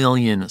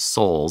 million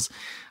souls,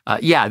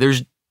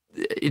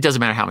 it doesn't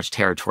matter how much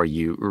territory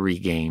you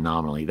regain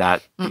nominally.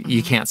 That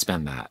you can't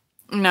spend that.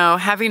 No,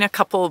 having a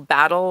couple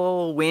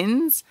battle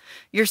wins,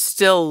 you're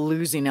still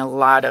losing a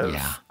lot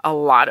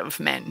of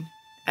men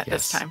at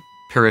this time.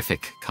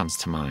 Horrific comes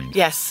to mind.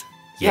 Yes.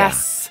 Yeah.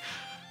 Yes.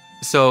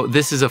 So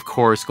this is, of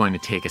course, going to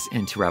take us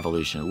into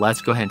revolution.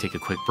 Let's go ahead and take a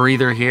quick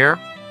breather here.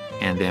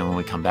 And then when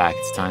we come back,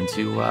 it's time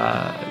to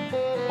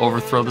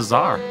overthrow the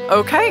Tsar.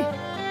 Okay.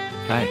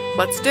 Okay.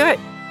 Let's do it.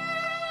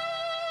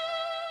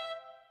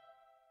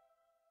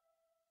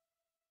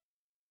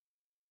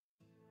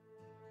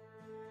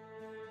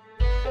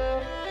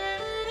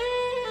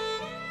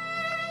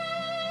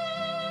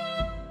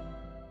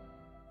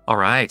 All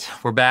right.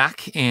 We're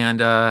back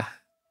and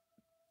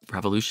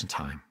revolution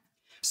time.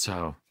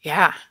 So,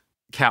 Yeah.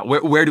 Kat,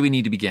 where do we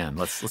need to begin?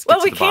 Let's get Well,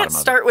 to we the bottom can't of it.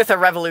 start with a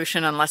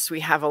revolution unless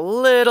we have a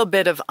little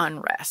bit of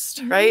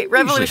unrest, right?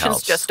 Revolutions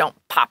helps. just don't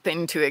pop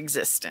into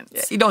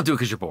existence. You don't do it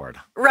because you're bored.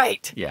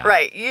 Right. Yeah.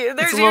 Right. There's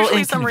It's a little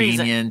usually some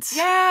reason. inconvenient.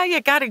 Yeah,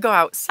 you got to go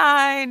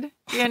outside,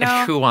 And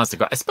who wants to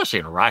go, especially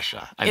in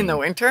Russia? In the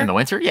winter? In the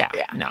winter? Yeah.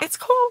 Yeah. No. It's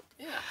cold.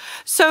 Yeah.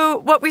 So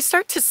what we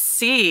start to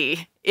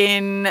see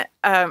in,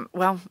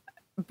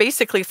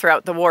 basically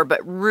throughout the war, but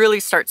really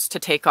starts to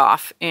take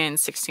off in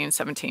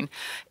 1617,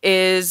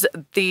 is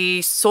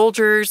the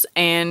soldiers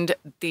and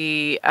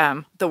the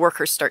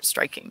workers start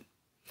striking.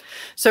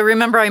 So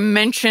remember, I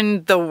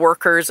mentioned the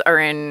workers are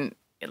in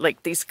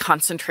like these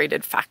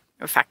concentrated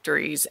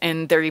factories,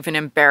 and they're even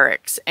in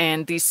barracks,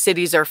 and these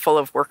cities are full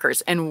of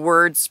workers, and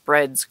word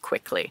spreads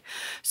quickly.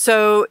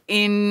 So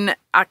in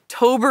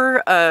October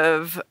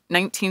of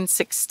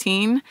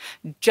 1916,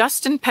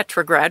 just in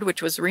Petrograd,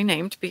 which was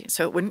renamed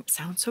so it wouldn't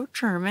sound so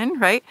German,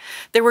 right?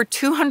 There were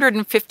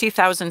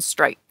 250,000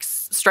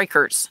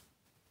 strikers,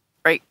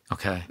 right?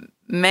 Okay.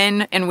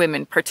 Men and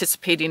women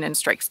participating in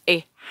strikes.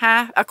 A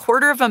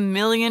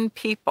 250,000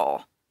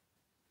 people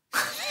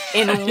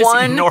in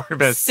one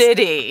enormous.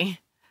 city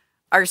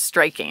are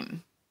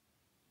striking.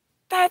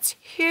 That's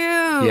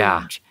huge.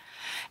 Yeah.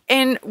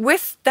 And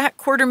with that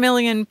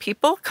 250,000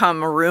 people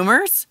come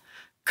rumors,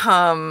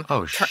 come,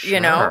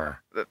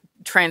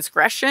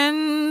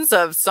 transgressions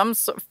of some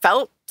sort,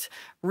 felt,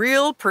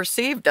 real,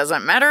 perceived,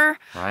 doesn't matter.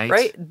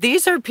 Right.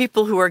 These are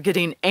people who are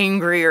getting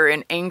angrier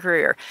and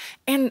angrier.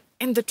 And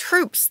the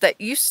troops that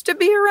used to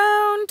be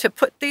around to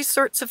put these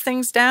sorts of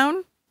things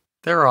down,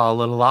 They're all a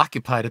little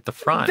occupied at the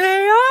front.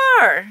 they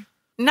are.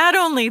 Not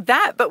only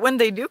that, but when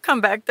they do come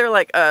back, they're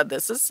like,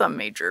 this is some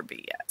major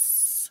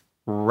BS.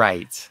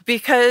 Right.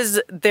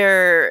 Because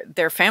their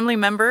family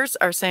members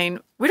are saying,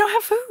 we don't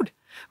have food.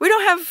 We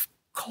don't have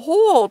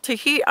coal to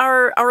heat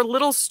our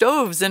little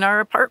stoves in our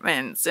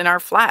apartments, in our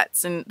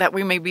flats, and that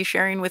we may be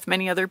sharing with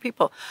many other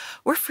people.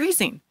 We're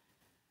freezing.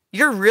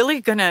 You're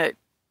really going to,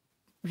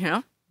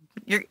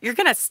 You're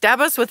going to stab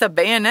us with a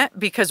bayonet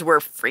because we're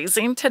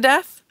freezing to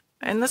death?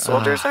 And the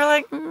soldiers are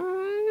like,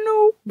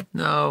 nope.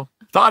 No.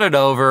 Thought it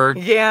over.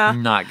 Yeah.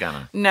 Not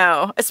gonna.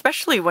 No,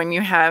 especially when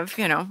you have,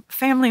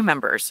 family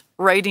members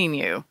writing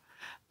you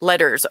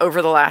letters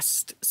over the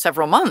last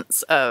several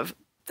months of,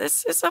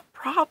 this is a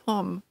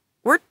problem.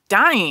 We're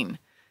dying.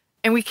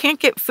 And we can't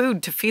get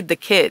food to feed the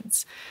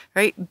kids,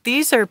 right?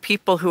 These are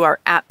people who are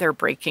at their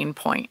breaking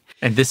point.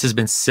 And this has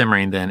been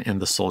simmering then in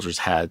the soldiers'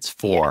 heads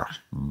for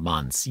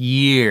months,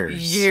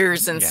 years.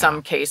 Years in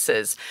some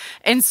cases.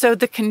 And so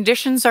the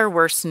conditions are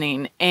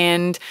worsening,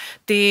 and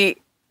the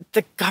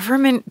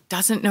government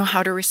doesn't know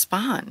how to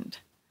respond.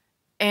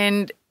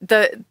 And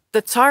the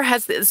Tsar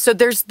has, so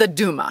there's the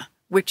Duma,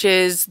 which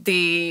is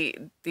the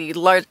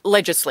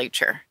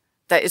legislature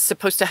that is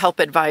supposed to help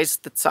advise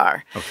the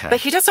Tsar. Okay.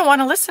 But he doesn't want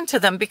to listen to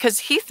them because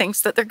he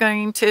thinks that they're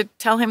going to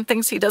tell him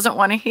things he doesn't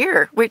want to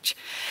hear, which,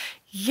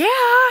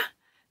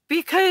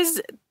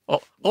 because...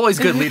 Well, always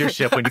good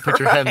leadership when you put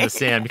your head in the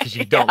sand because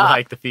you don't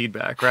like the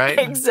feedback, right?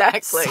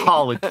 Exactly.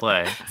 Solid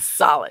play.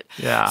 Solid.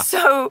 Yeah.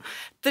 So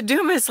the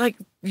Duma is like,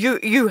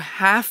 you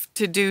have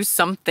to do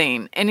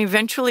something. And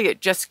eventually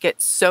it just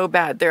gets so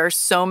bad. There are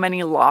so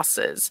many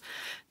losses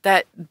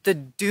that the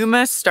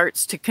Duma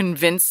starts to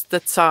convince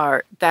the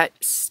Tsar that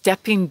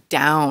stepping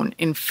down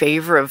in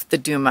favor of the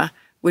Duma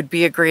would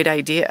be a great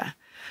idea.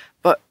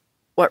 But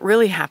what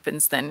really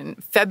happens then in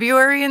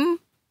February in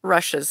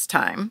Russia's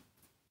time...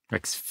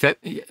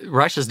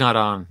 Russia's not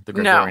on the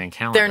Gregorian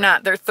calendar. They're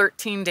not. They're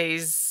 13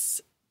 days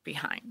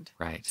behind.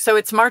 Right. So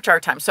it's March our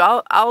time.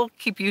 So I'll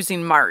keep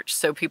using March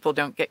so people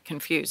don't get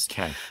confused.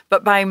 Okay.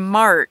 But by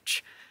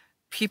March...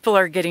 people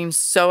are getting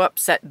so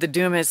upset. The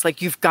Duma is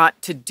like, you've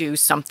got to do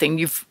something.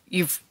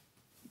 You've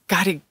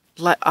got to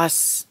let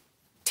us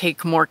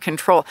take more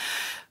control.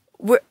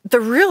 The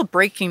real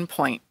breaking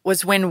point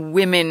was when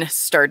women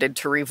started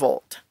to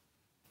revolt.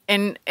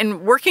 And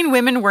working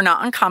women were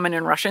not uncommon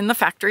in Russia in the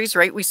factories,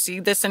 right? We see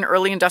this in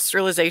early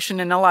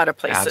industrialization in a lot of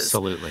places.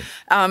 Absolutely.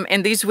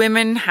 And these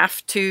women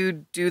have to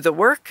do the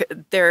work.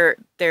 Their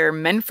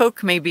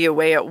menfolk may be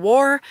away at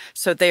war,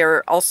 so they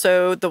are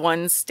also the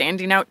ones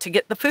standing out to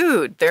get the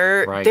food.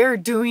 They're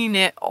doing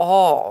it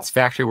all. It's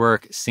factory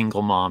work,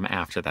 single mom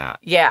after that.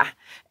 Yeah.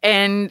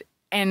 And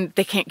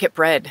they can't get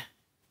bread.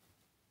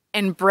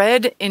 And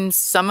bread in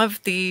some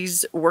of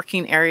these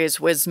working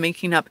areas was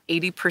making up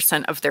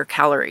 80% of their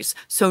calories.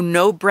 So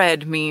no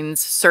bread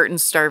means certain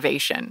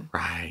starvation.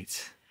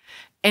 Right.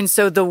 And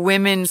so the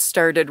women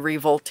started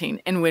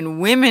revolting. And when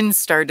women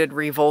started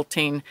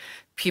revolting,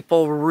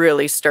 people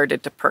really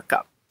started to perk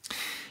up.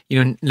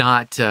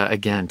 Not,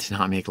 again, to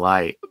not make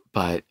light,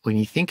 but when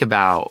you think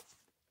about,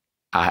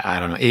 I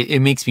don't know, it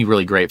makes me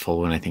really grateful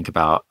when I think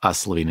about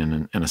us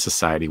living in a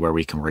society where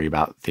we can worry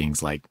about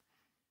things like,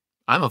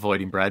 I'm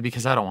avoiding bread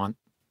because I don't want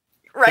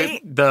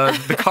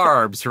the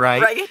carbs,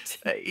 right? Right.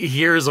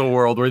 Here's a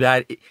world where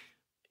that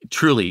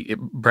truly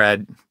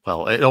bread,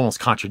 well, it almost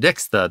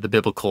contradicts the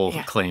biblical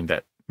claim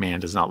that man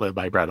does not live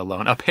by bread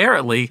alone.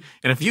 Apparently,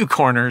 in a few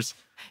corners,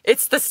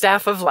 it's the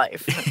staff of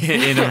life.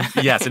 in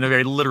a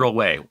very literal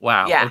way.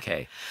 Wow. Yeah.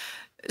 Okay.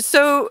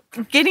 So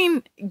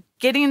getting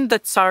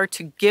the Tsar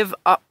to give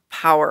up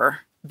power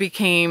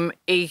became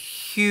a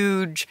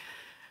huge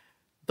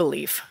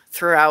belief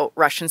throughout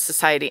Russian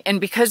society.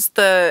 And because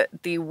the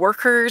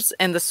workers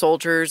and the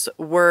soldiers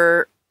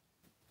were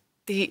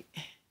the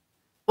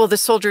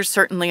soldiers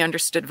certainly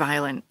understood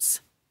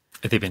violence.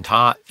 They've been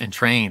taught and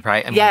trained,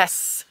 right?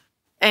 Yes.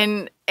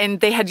 And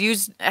they had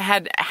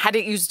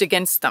it used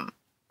against them,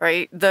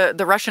 right?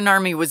 The Russian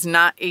army was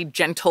not a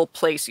gentle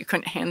place. You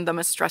couldn't hand them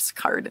a stress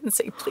card and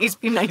say, please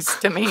be nice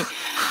to me,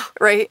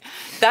 right?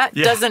 That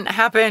doesn't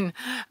happen.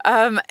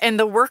 And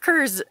the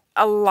workers,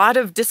 a lot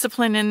of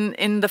discipline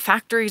in the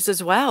factories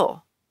as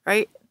well,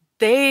 right?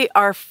 They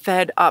are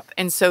fed up.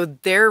 And so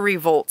their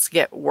revolts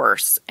get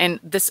worse. And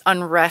this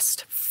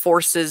unrest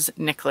forces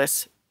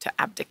Nicholas to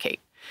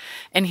abdicate.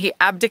 And he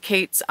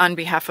abdicates on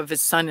behalf of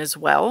his son as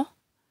well,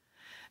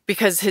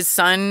 because his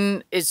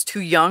son is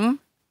too young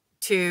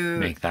to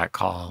make that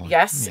call.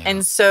 Yes. Yeah.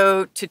 And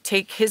so to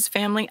take his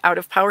family out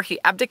of power, he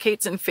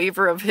abdicates in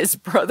favor of his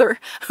brother,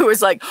 who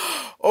is like,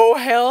 oh,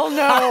 hell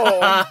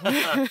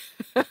no.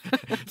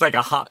 It's like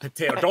a hot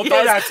potato. Don't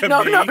throw that to me.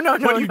 No.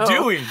 What are you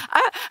doing?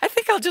 I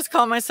think I'll just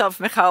call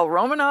myself Mikhail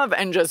Romanov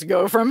and just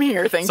go from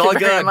here. Thank you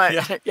very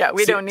much. Yeah,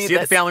 we don't need this. See you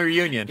at the family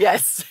reunion.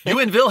 Yes. You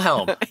and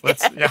Wilhelm.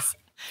 Yes.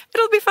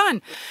 It'll be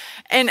fun.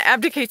 And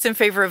abdicates in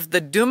favor of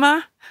the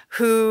Duma,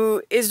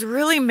 who is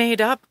really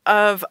made up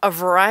of a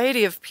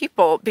variety of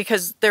people,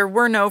 because there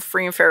were no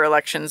free and fair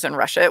elections in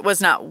Russia. It was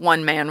not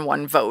one man,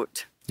 one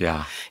vote.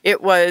 Yeah.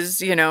 It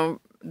was,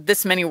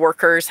 this many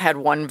workers had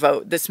one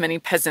vote. This many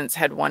peasants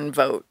had one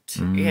vote.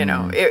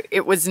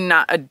 It was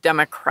not a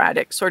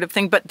democratic sort of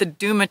thing. But the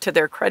Duma, to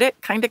their credit,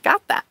 kind of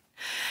got that.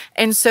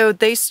 And so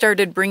they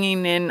started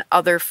bringing in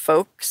other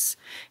folks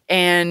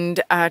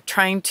and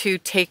trying to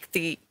take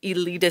the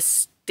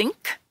elitist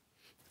stink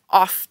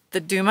off the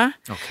Duma.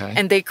 Okay.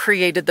 And they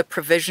created the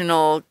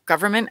provisional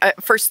government.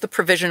 First, the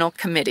provisional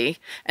committee,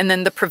 and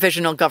then the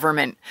provisional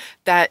government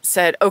that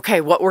said, okay,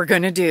 what we're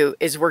going to do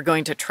is we're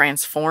going to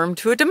transform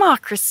to a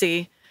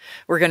democracy.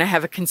 We're going to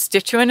have a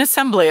constituent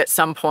assembly at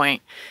some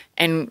point,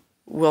 and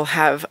we'll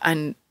have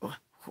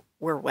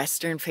we're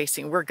Western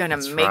facing. We're going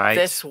to make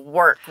this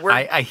work.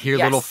 I hear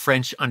little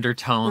French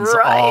undertones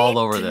all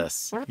over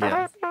this.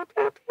 Yeah.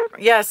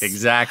 Yes.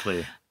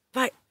 Exactly.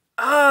 But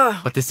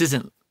this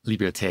isn't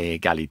liberté,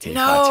 égalité,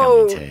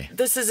 no, fraternité.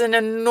 this is an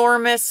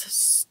enormous,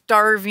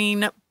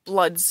 starving,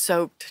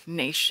 blood-soaked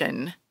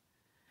nation.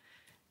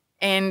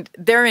 And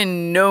they're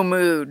in no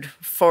mood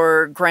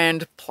for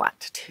grand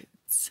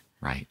platitudes.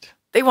 Right.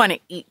 They want to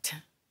eat.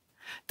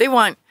 They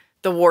want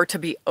the war to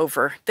be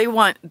over. They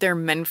want their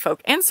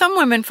menfolk and some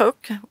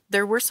womenfolk.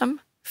 There were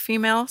some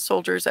female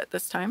soldiers at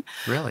this time.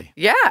 Really?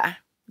 Yeah.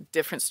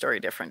 Different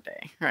story, different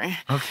day, right?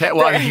 Okay.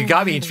 Well, you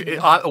got me.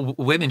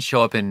 Women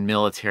show up in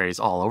militaries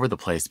all over the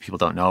place. People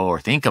don't know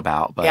or think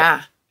about,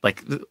 but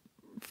like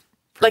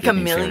a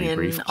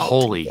million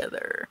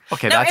altogether.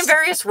 Okay, now, in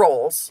various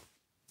roles,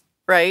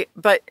 right?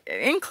 But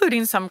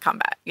including some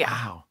combat. Yeah.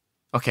 Wow.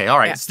 Okay. All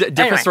right. Yeah.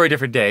 Different story,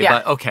 different day.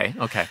 Yeah. But okay.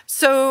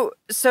 So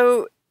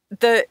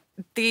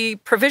the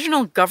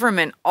provisional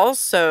government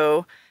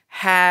also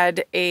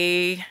had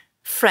a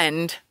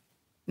friend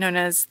known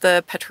as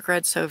the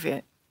Petrograd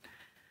Soviet.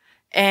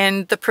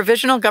 And the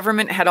provisional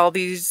government had all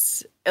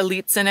these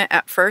elites in it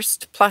at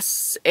first,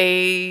 plus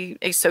a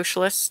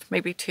socialist,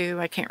 maybe two,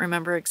 I can't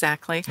remember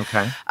exactly.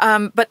 Okay.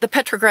 But the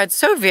Petrograd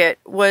Soviet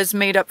was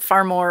made up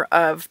far more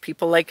of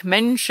people like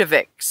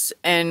Mensheviks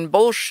and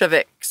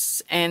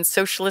Bolsheviks and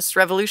socialist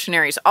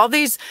revolutionaries, all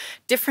these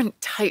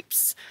different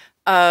types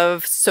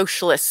of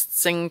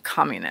socialists and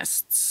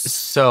communists.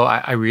 So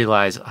I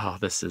realize,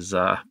 this is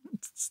a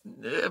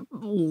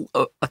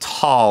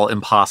tall,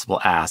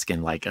 impossible ask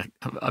and like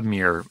a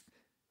mere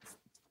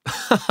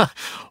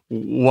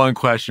one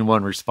question,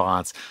 one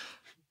response.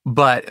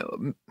 But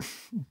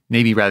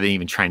maybe rather than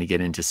even trying to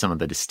get into some of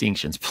the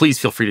distinctions, please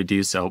feel free to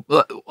do so.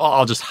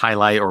 I'll just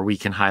highlight, or we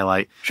can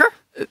highlight. Sure.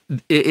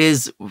 It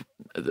is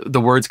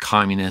the words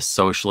communist,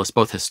 socialist,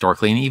 both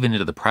historically and even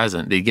into the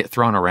present, they get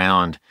thrown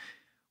around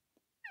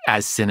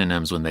as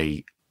synonyms when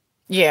they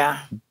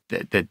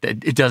that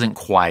it doesn't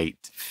quite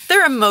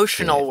they're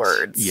emotional fit.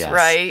 Words, yes.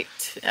 Right?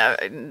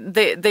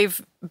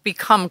 They've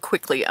become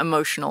quickly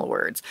emotional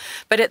words.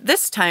 But at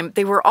this time,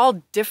 they were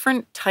all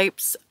different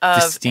types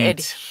of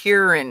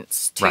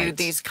adherence to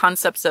these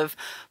concepts of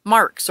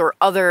Marx or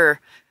other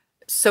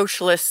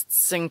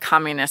socialists and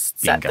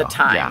communists at the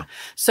time. Yeah.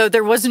 So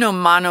there was no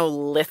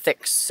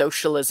monolithic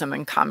socialism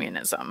and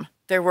communism.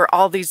 There were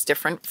all these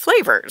different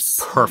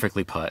flavors.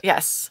 Perfectly put.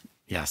 Yes.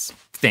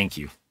 Thank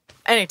you.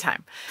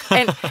 Anytime.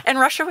 And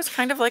Russia was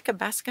kind of like a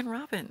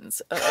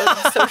Baskin-Robbins of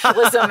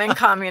socialism and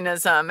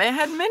communism. It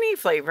had many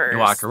flavors. You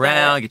walk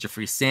around, get your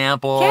free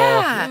sample.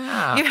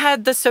 Yeah. You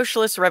had the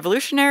socialist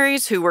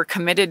revolutionaries who were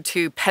committed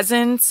to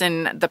peasants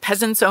and the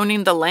peasants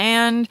owning the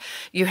land.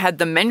 You had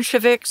the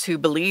Mensheviks who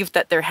believed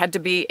that there had to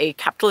be a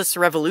capitalist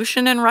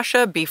revolution in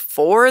Russia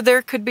before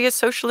there could be a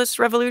socialist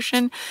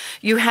revolution.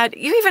 You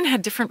even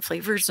had different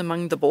flavors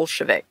among the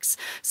Bolsheviks.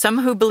 Some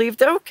who believed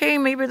that, okay,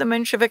 maybe the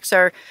Mensheviks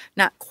are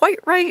not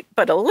quite right,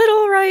 but a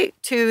little right,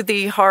 to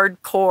the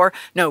hardcore,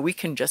 no, we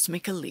can just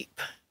make a leap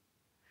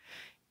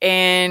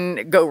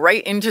and go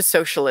right into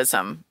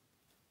socialism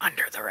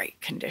under the right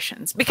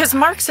conditions. Because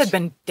Marx had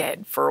been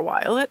dead for a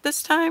while at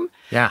this time.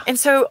 Yeah. And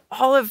so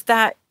all of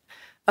that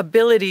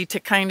ability to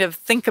kind of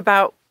think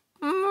about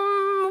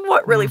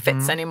what really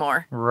fits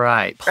anymore.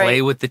 Right.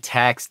 Play with the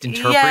text,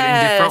 interpret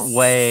in different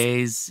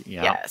ways.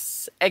 Yep.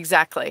 Yes,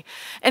 exactly.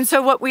 And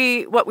so what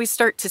we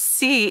start to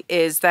see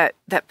is that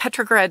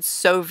Petrograd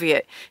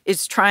Soviet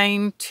is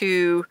trying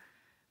to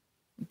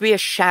be a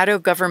shadow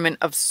government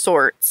of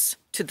sorts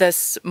to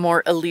this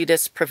more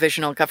elitist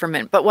provisional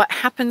government. But what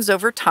happens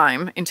over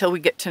time, until we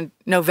get to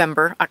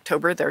November,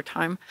 October, their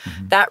time,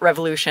 that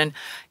revolution,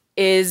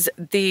 is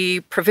the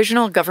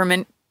provisional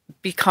government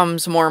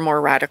becomes more and more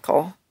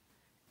radical.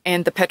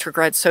 And the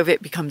Petrograd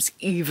Soviet becomes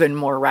even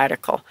more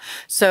radical.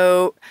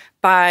 So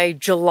by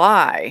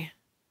July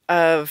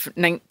of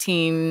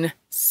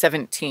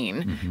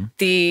 1917,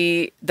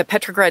 the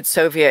Petrograd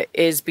Soviet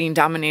is being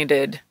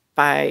dominated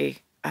by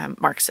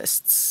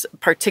Marxists,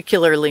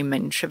 particularly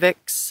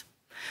Mensheviks.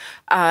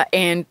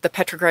 And the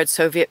Petrograd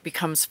Soviet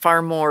becomes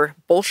far more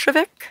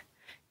Bolshevik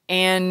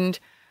and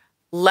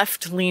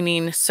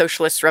left-leaning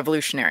socialist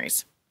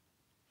revolutionaries.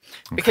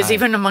 Because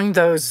even among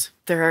those,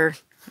 there are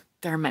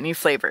many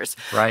flavors.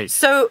 Right.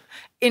 So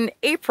in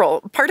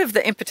April, part of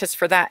the impetus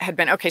for that had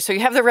been, okay, so you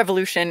have the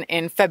revolution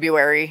in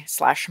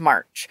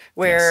February/March,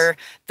 where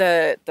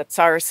the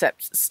Tsar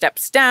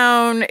steps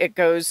down. It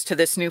goes to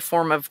this new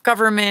form of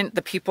government.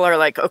 The people are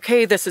like,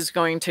 okay, this is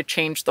going to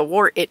change the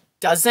war. It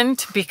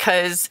doesn't,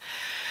 because,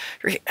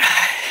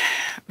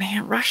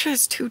 man, Russia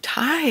is too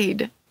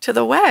tied to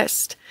the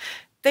West.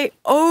 They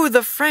owe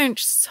the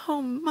French so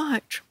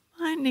much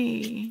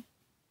money.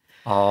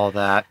 All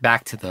that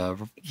back to the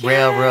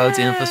railroads,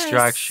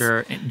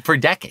 infrastructure for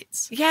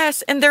decades.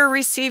 Yes, and they're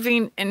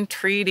receiving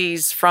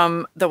entreaties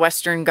from the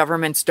Western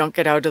governments. Don't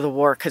get out of the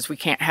war because we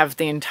can't have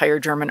the entire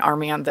German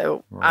army on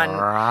our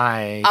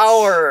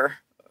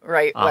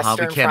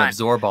Western we can't front.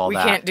 absorb all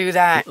that. We can't do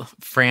that.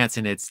 France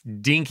and its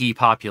dinky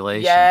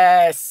population.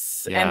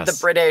 Yes, and the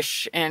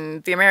British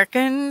and the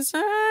Americans,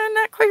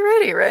 not quite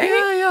ready, right?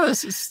 Yeah.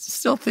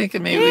 Still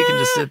thinking maybe we can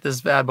just sit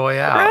this bad boy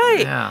out.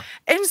 Right. Yeah.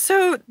 And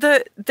so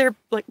they're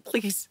like,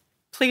 please,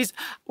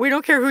 we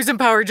don't care who's in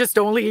power, just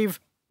don't leave.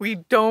 We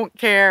don't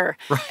care.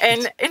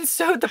 Right. And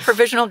so the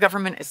provisional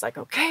government is like,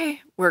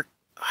 okay,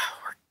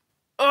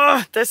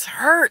 this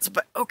hurts,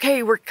 but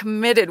okay, we're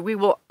committed. We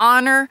will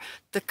honor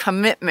the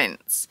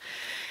commitments.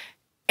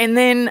 And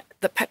then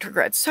the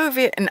Petrograd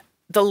Soviet and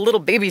the little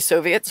baby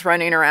Soviets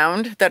running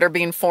around that are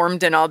being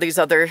formed in all these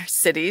other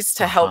cities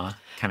to help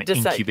kind of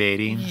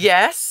incubating.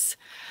 Yes.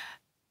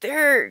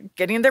 They're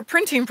getting their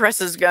printing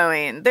presses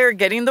going. They're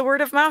getting the word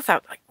of mouth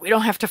out. Like, we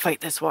don't have to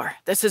fight this war.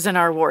 This isn't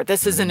our war.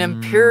 This is an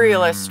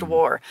imperialist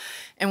war.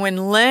 And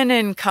when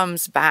Lenin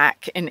comes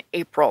back in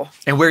April.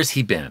 And where's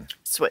he been?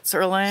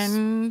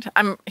 Switzerland.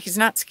 He's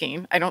not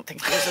skiing. I don't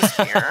think he was a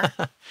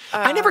skier.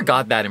 I never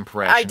got that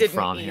impression I didn't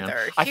from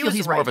either. him. I feel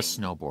he's more of a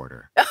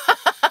snowboarder.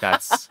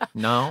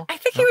 No? I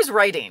think he was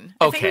writing.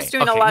 I think he was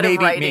doing a lot of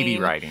writing. Maybe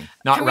writing.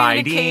 Not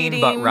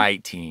riding, but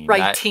writing.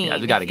 Writing.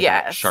 We got to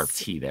get a sharp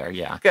T there,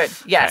 yeah. Good.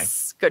 Yes. Okay.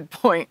 Good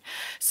point.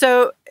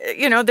 So,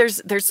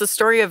 there's the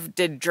story of,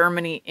 did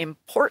Germany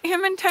import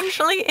him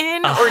intentionally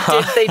in, or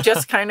did they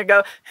just kind of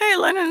go, hey,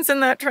 Lenin's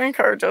in that train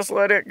car, just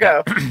let it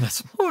go?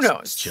 Who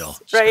knows? Chill.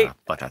 Right?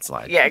 Let that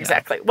slide. Yeah,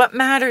 exactly. Yeah. What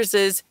matters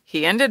is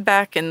he ended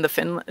back in the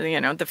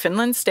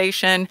Finland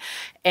station,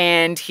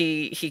 and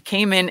he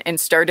came in and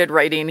started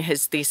writing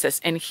his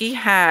thesis. And he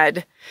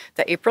had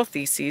the April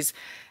theses.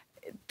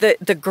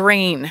 The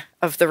grain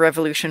of the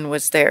revolution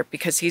was there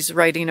because he's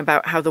writing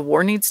about how the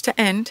war needs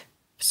to end.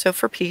 So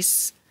for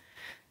peace,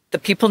 the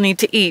people need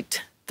to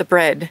eat the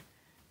bread,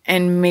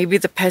 and maybe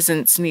the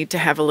peasants need to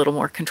have a little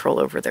more control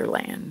over their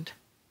land.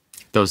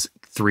 Those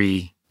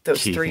three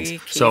key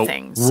things. So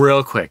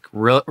real quick,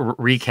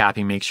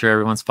 recapping, make sure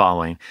everyone's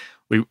following.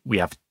 We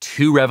have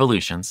two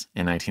revolutions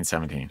in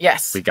 1917.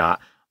 Yes. We got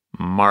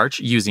March,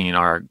 using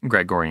our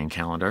Gregorian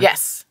calendar.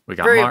 Yes. We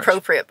got very March.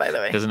 Appropriate, by the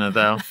way. Isn't it,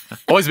 though?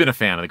 Always been a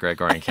fan of the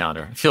Gregorian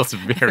calendar. I feel it's a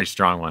very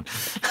strong one.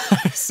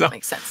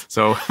 Makes sense.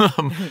 So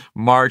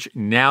March,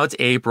 now it's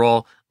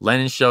April.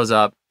 Lenin shows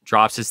up,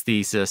 drops his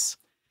thesis,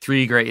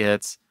 3 great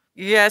hits.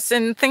 Yes,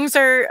 and things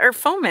are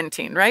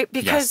fomenting, right?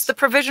 Because the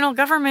provisional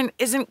government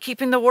isn't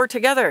keeping the war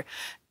together.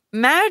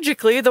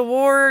 Magically, the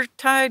war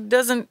tide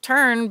doesn't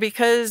turn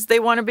because they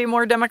want to be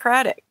more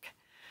democratic.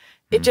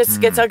 It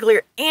just gets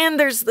uglier. And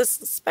there's this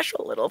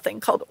special little thing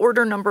called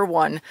Order Number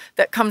 1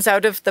 that comes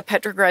out of the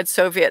Petrograd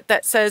Soviet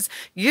that says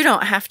you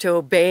don't have to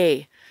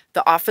obey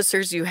the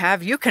officers you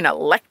have. You can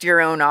elect your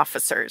own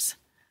officers.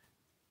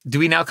 Do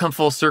we now come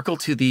full circle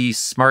to the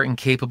smart and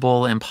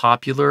capable and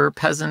popular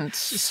peasant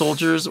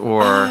soldiers,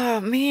 or?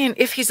 Oh, man,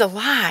 if he's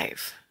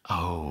alive.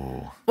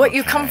 Oh. What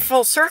you come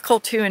full circle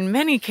to in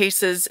many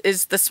cases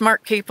is the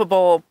smart,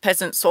 capable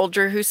peasant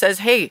soldier who says,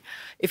 hey,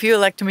 if you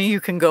elect me,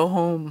 you can go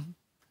home.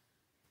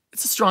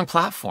 It's a strong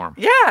platform.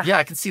 Yeah. Yeah,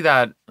 I can see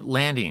that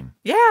landing.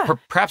 Yeah.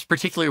 Perhaps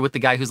particularly with the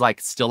guy who's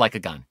like, still like a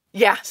gun.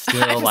 Yeah.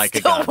 Still like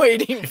a gun. Still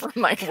waiting for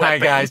my weapon. Hi,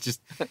 guys,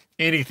 just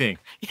anything.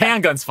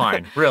 Handgun's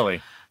fine,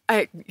 really.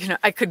 I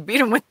could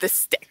beat him with the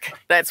stick.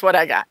 That's what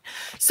I got.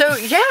 So,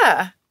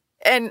 yeah.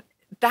 And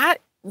that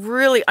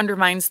really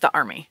undermines the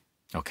army.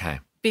 Okay.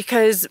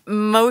 Because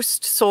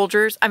most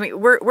soldiers,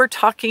 we're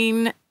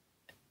talking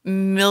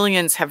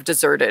millions have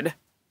deserted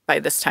by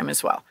this time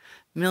as well.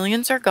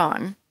 Millions are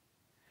gone.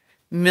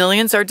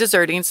 Millions are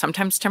deserting,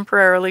 sometimes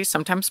temporarily,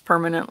 sometimes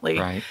permanently.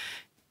 Right.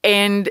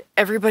 And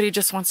everybody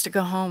just wants to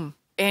go home.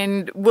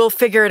 And we'll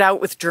figure it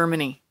out with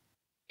Germany.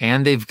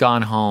 And they've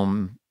gone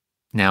home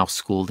now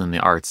schooled in the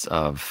arts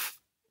of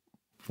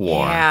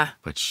war. Yeah.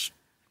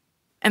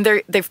 And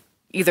they've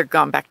either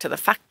gone back to the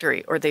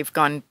factory or they've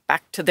gone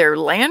back to their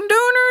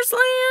landowner's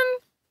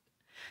land.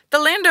 The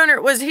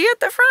landowner, was he at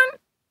the front?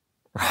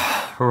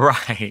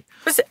 Right.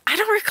 I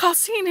don't recall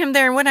seeing him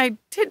there. And when I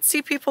did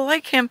see people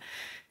like him,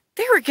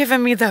 they were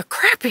giving me the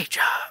crappy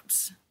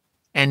jobs.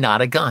 And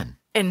not a gun.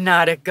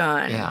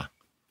 Yeah.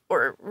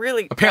 Or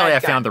really. Apparently, I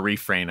found the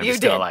refrain of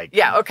still like.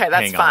 Yeah, okay,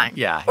 that's fine.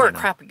 Yeah. Or a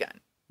crappy gun.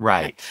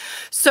 Right. Okay.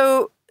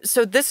 So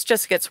this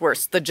just gets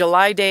worse. The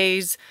July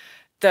days,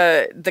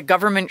 the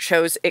government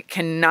shows it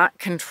cannot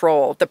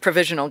control, the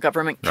provisional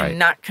government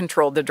cannot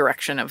control the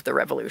direction of the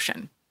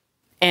revolution.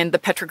 And the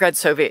Petrograd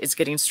Soviet is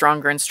getting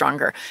stronger and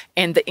stronger.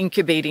 And the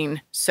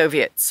incubating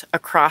Soviets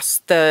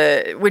across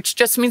which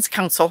just means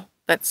council.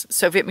 That's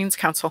Soviet means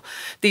council.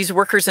 These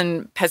workers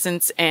and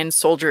peasants and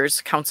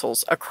soldiers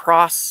councils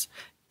across,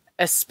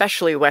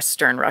 especially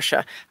Western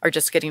Russia, are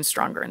just getting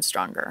stronger and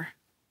stronger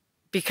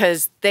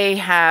because they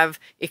have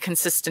a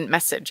consistent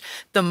message.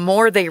 The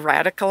more they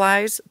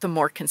radicalize, the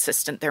more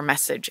consistent their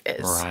message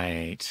is.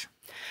 Right.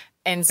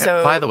 And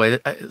so, by the way,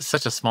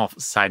 such a small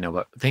side note,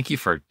 but thank you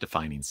for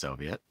defining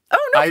Soviet.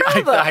 oh,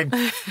 no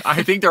problem.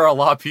 I think there are a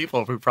lot of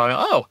people who probably,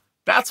 oh,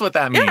 that's what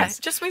that means. Yeah, it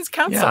just means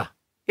council. Yeah.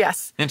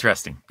 Yes.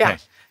 Interesting. Yeah. Okay.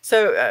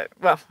 So,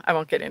 well, I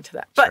won't get into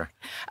that. But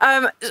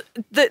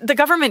the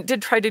government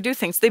did try to do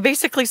things. They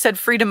basically said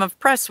freedom of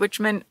press, which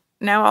meant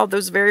now all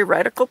those very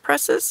radical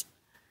presses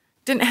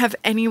didn't have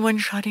anyone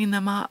shutting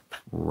them up.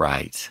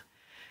 Right.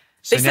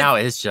 So now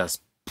it's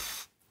just...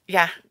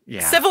 Yeah.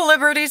 Civil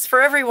liberties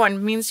for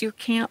everyone means you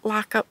can't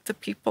lock up the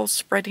people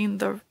spreading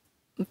the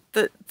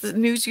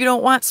news you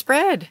don't want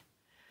spread,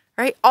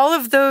 right? All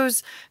of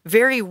those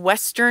very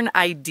Western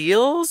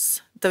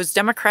ideals, those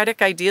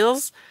democratic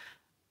ideals,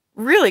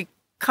 really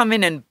come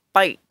in and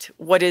bite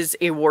what is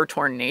a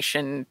war-torn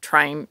nation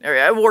or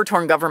a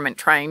war-torn government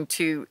trying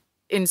to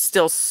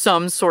instill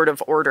some sort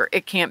of order.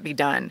 It can't be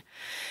done.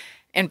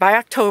 And by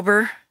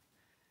October,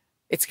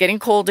 it's getting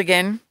cold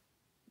again.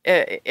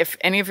 If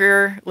any of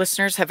your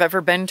listeners have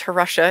ever been to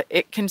Russia,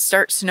 it can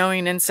start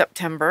snowing in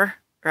September,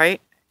 right?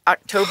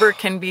 October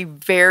can be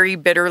very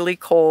bitterly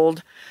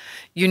cold.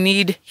 You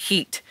need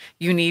heat.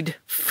 You need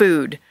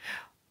food.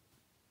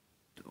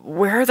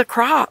 Where are the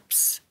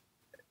crops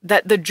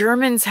that the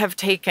Germans have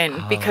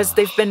taken because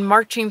they've been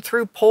marching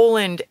through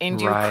Poland and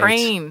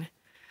Ukraine,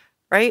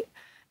 right?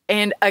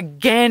 And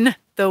again,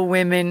 the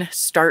women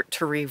start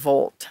to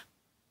revolt.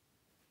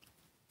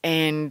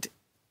 And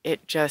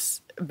it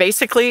just...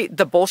 Basically,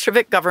 the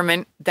Bolshevik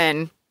government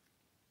then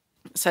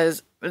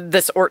says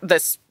this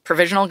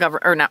provisional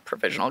government, or not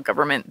provisional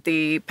government,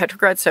 the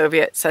Petrograd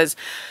Soviet says,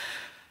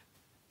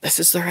 this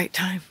is the right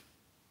time.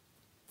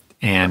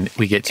 And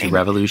we get to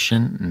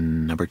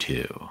revolution number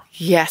 2.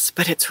 Yes,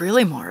 but it's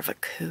really more of a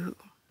coup.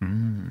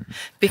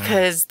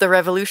 Because the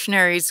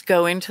revolutionaries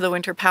go into the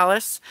Winter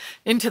Palace,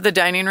 into the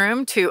dining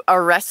room to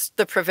arrest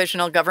the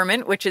provisional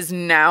government, which is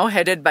now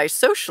headed by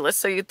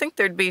socialists. So you'd think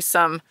there'd be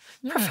some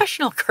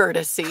professional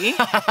courtesy.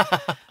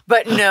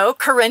 But no,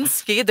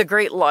 Kerensky, the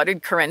great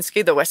lauded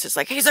Kerensky, the West is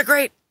like, he's a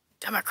great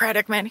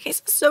democratic man.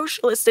 He's a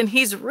socialist and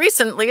he's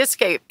recently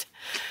escaped.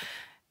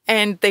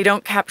 And they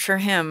don't capture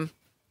him,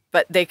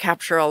 but they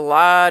capture a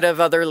lot of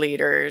other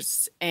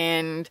leaders.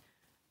 And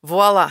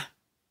voila.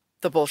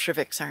 The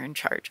Bolsheviks are in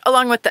charge,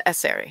 along with the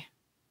savory,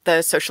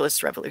 the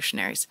socialist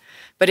revolutionaries.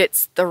 But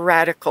it's the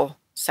radical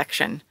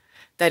section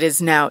that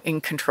is now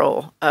in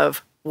control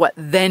of what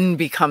then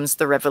becomes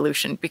the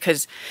revolution,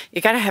 because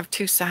you got to have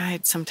two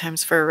sides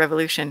sometimes for a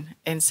revolution.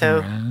 And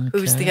so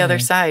who's the other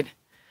side?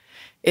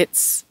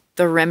 It's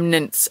the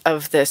remnants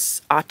of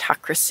this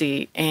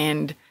autocracy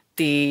and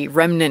the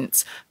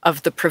remnants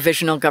of the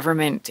provisional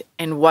government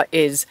and what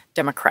is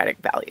democratic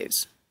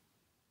values.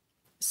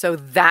 So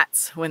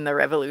that's when the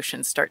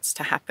revolution starts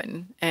to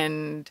happen.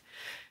 And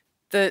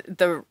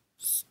the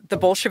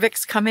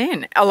Bolsheviks come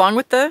in, along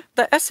with the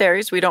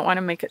esaries. We don't want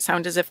to make it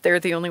sound as if they're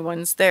the only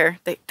ones there.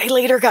 They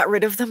later got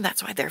rid of them.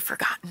 That's why they're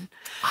forgotten.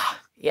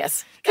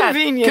 Yes.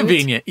 Convenient.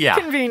 Convenient, yeah.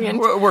 Convenient.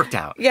 Worked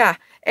out. Yeah.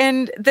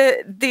 And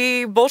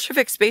the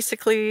Bolsheviks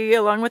basically,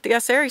 along with the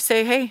esaries,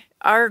 say, hey,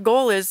 our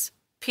goal is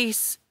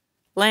peace,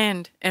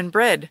 land, and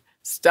bread.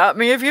 Stop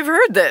me if you've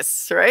heard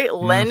this, right?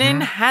 Lenin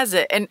has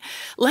it. And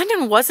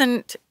Lenin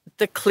wasn't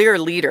the clear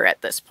leader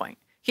at this point.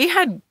 He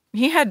had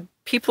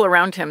people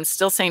around him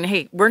still saying,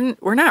 hey,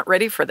 we're not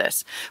ready for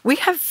this. We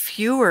have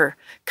fewer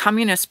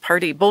Communist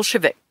Party,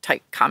 Bolshevik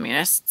type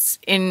communists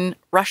in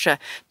Russia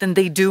than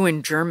they do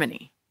in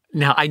Germany.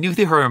 Now, I knew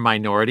they were a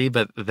minority,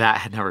 but that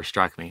had never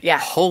struck me. Yeah.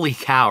 Holy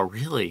cow,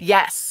 really?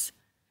 Yes.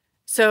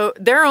 So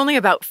there are only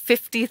about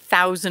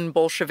 50,000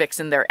 Bolsheviks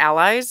and their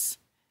allies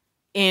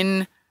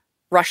in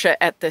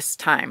Russia at this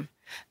time.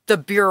 The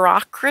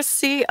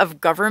bureaucracy of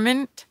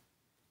government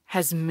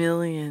has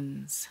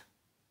millions.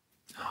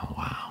 Oh,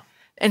 wow.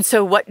 And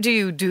so what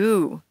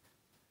do?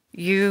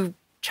 You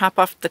chop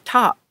off the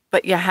top,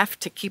 but you have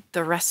to keep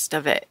the rest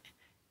of it.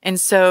 And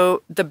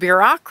so the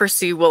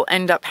bureaucracy will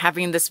end up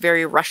having this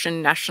very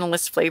Russian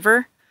nationalist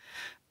flavor,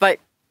 but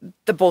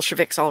the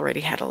Bolsheviks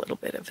already had a little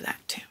bit of that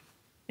too.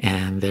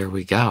 And there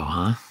we go,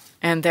 huh?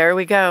 And there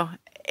we go.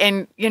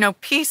 And,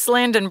 peace,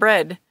 land, and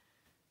bread.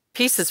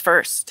 Peace is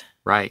first.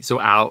 Right. So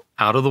out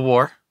of the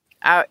war.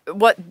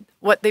 What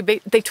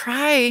they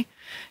try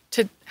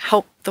to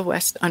help the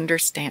West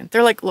understand.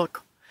 They're like,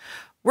 look,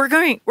 we're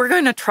going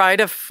to try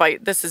to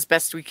fight this as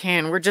best we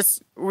can. We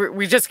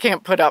just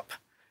can't put up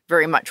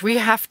very much. We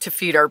have to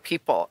feed our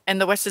people. And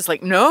the West is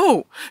like,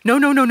 no.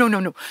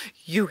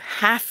 You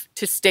have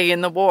to stay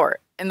in the war.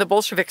 And the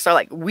Bolsheviks are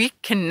like, we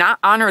cannot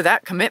honor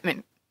that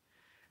commitment.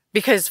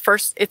 Because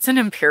first, it's an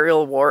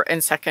imperial war.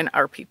 And second,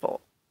 our people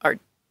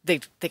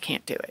they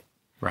can't do it.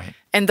 Right.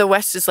 And the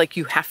West is like,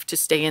 you have to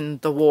stay in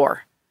the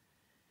war.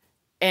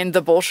 And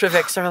the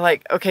Bolsheviks are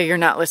like, okay, you're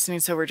not listening,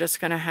 so we're just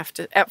going to have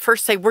to, at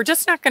first say, we're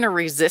just not going to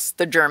resist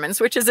the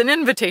Germans, which is an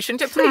invitation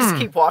to please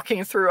keep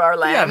walking through our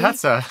land.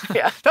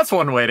 That's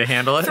one way to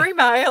handle it. 3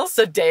 miles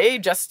a day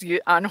just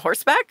on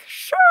horseback?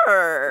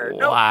 Sure.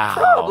 No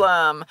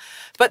problem.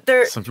 But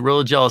there's some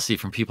real jealousy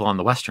from people on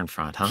the Western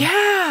Front, huh?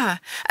 Yeah. Yeah.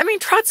 I mean,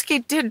 Trotsky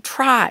did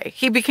try.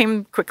 He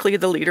became quickly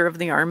the leader of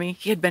the army.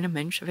 He had been a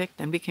Menshevik,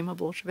 then became a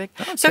Bolshevik.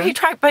 Okay. So he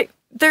tried, but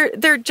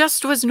there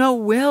just was no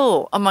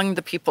will among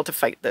the people to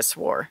fight this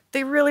war.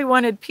 They really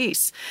wanted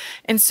peace.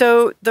 And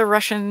so the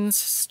Russians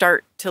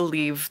start to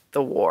leave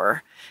the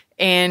war.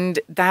 And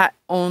that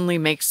only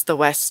makes the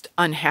West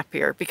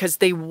unhappier because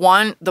they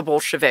want the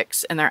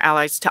Bolsheviks and their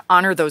allies to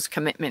honor those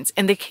commitments,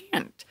 and they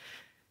can't.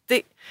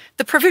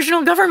 The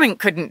provisional government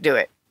couldn't do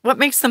it. What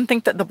makes them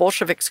think that the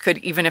Bolsheviks could,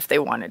 even if they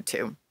wanted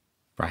to?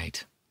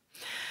 Right.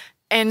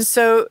 And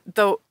so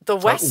the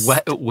West...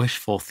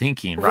 wishful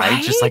thinking,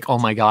 right? Just like, oh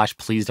my gosh,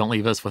 please don't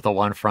leave us with a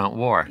one-front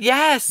war.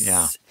 Yes.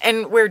 Yeah.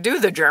 And where do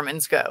the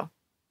Germans go?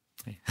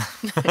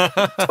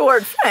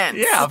 Toward France.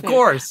 Yeah, of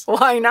course.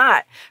 Why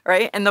not?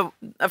 Right? And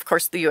of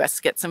course the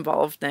US gets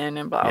involved then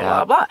and blah,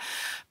 blah, blah.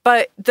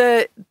 But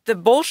the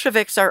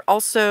Bolsheviks are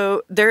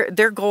also,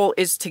 their goal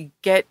is to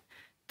get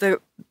the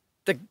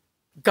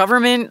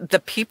government, the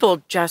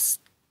people just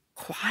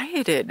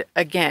quieted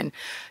again.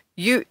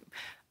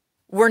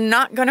 We're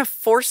not going to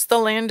force the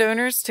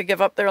landowners to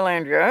give up their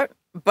land yet,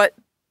 but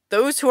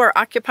those who are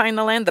occupying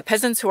the land, the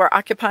peasants who are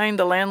occupying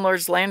the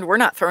landlord's land, we're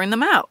not throwing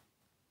them out.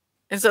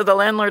 And so the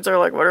landlords are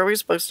like, what are we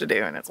supposed to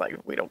do? And it's like,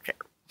 we don't care.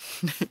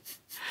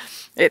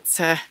 It's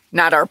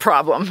not our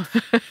problem.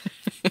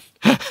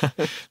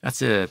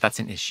 That's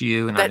an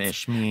issue, not an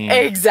ishmi.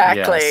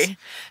 Exactly. Yes.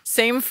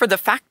 Same for the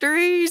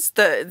factories.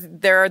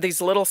 There are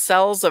these little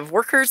cells of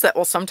workers that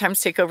will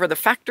sometimes take over the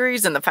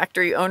factories, and the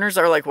factory owners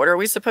are like, what are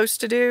we supposed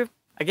to do?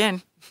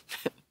 Again,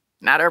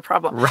 not our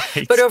problem.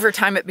 Right. But over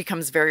time, it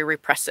becomes very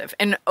repressive.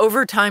 And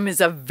over time is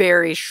a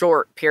very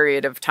short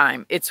period of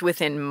time. It's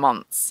within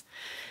months.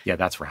 Yeah,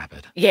 that's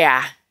rapid.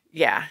 Yeah.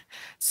 Yeah.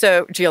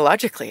 So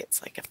geologically,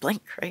 it's like a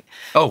blink, right?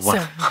 Oh,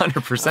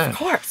 100%. Of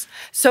course.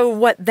 So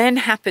what then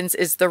happens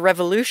is the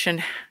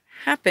revolution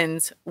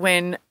happens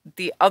when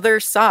the other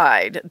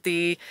side,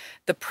 the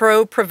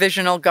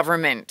pro-provisional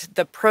government,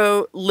 the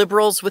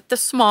pro-liberals with the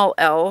small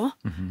L,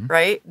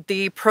 right?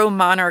 The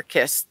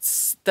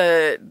pro-monarchists,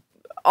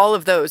 all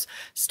of those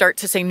start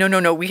to say,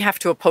 no, we have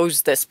to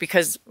oppose this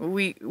because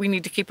we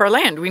need to keep our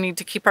land. We need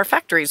to keep our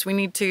factories. We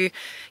need to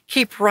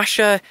keep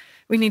Russia.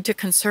 We need to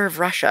conserve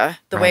Russia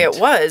the way it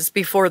was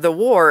before the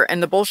war,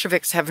 and the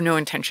Bolsheviks have no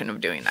intention of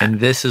doing that. And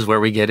this is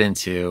where we get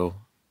into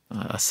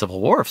a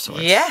civil war of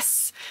sorts.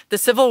 Yes. The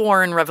Civil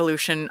War and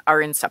Revolution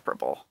are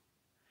inseparable.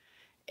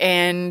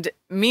 And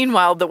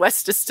meanwhile, the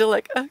West is still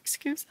like, oh,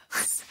 excuse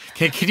us.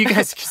 Can you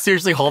guys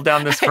seriously hold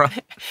down this front?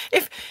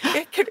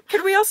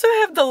 Could we also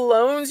have the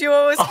loans you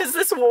owe us? Because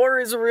this war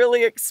is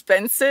really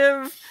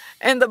expensive.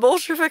 And the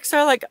Bolsheviks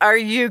are like, are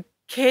you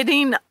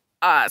kidding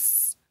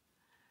us?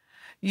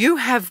 You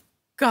have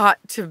got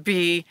to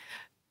be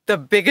the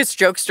biggest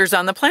jokesters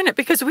on the planet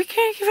because we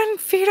can't even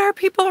feed our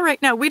people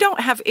right now. We don't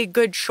have a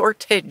good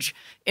shortage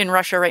in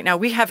Russia right now.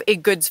 We have a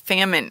goods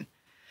famine.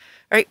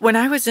 Right? When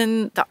I was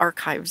in the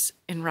archives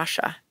in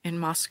Russia, in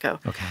Moscow,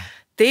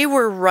 they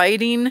were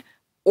writing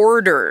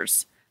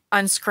orders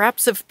on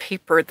scraps of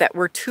paper that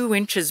were 2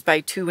 inches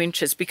by 2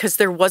 inches because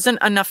there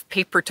wasn't enough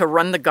paper to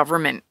run the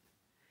government.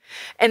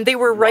 And they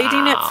were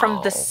writing it from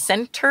the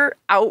center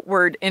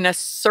outward in a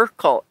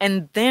circle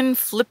and then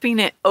flipping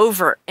it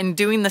over and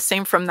doing the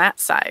same from that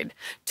side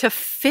to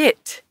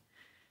fit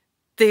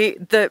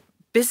the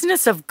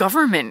business of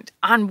government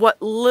on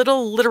what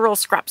little literal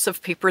scraps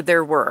of paper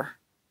there were.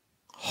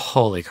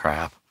 Holy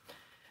crap.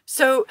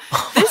 So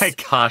my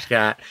gosh,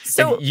 Kat.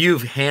 So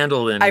you've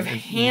handled I've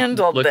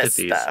handled this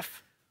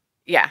stuff.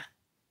 Yeah.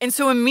 And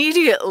so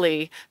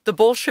immediately the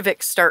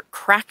Bolsheviks start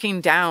cracking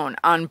down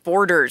on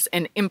borders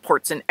and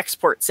imports and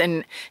exports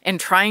and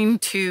trying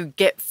to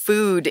get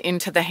food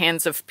into the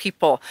hands of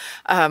people,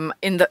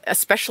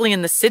 especially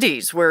in the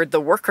cities where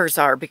the workers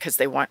are, because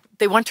they want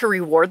to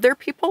reward their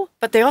people,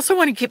 but they also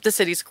want to keep the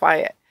cities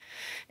quiet.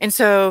 And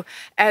so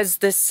as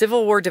this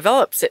civil war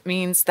develops, it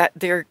means that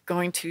they're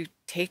going to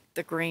take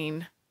the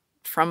grain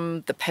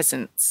from the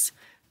peasants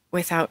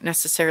without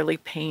necessarily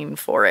paying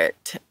for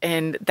it.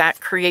 And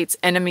that creates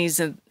enemies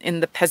in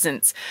the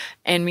peasants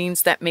and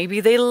means that maybe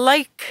they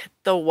like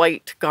the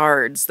white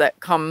guards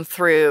that come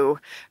through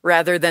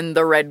rather than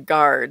the red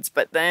guards.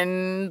 But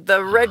then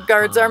the red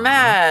guards are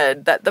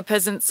mad that the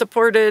peasants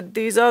supported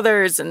these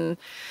others. And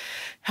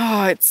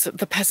it's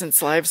the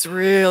peasants' lives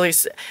really,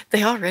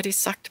 they already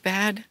sucked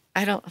bad.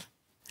 And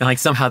like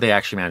somehow they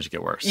actually managed to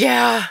get worse.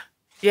 Yeah.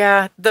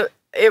 Yeah.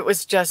 It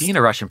was just being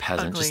a Russian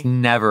peasant, ugly. Just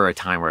never a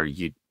time where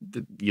you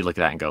look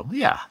at that and go,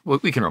 yeah,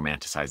 we can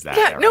romanticize that.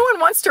 Yeah, era. no one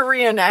wants to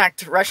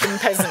reenact Russian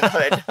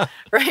peasanthood,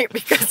 right?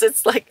 Because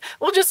it's like,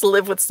 we'll just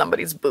live with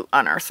somebody's boot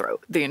on our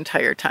throat the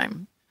entire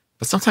time.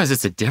 But sometimes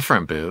it's a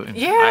different boot.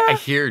 Yeah. I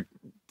hear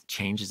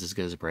change is as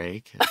good as a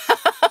break.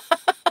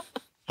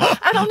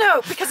 I don't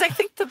know, because I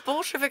think the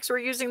Bolsheviks were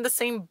using the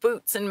same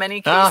boots in many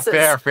cases.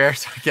 Fair,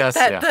 I guess.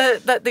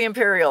 That the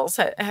imperialists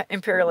had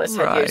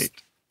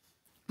used.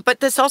 But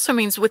this also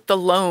means with the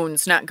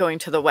loans not going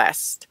to the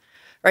West,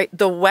 right?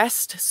 The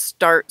West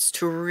starts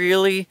to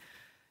really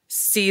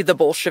see the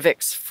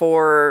Bolsheviks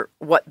for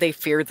what they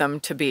fear them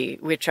to be,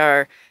 which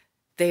are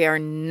They are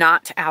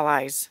not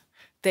allies.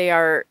 They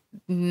are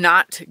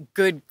not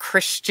good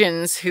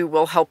Christians who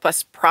will help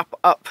us prop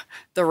up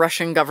the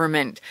Russian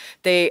government.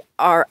 They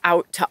are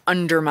out to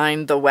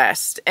undermine the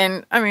West.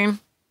 And I mean,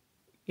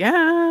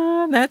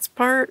 yeah, that's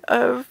part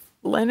of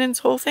Lenin's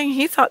whole thing.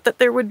 He thought that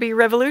there would be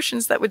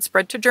revolutions that would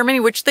spread to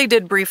Germany, which they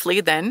did briefly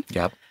then.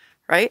 Yep.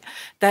 Right?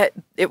 That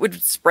it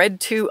would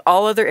spread to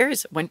all other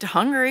areas. It went to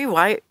Hungary.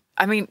 Why?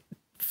 I mean,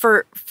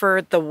 for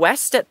the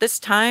West at this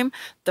time,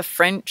 the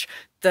French,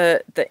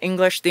 the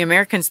English, the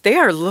Americans, they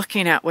are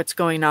looking at what's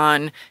going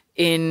on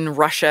in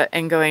Russia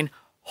and going,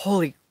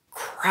 holy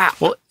crap.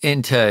 Well,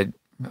 and to,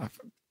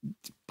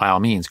 by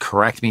all means,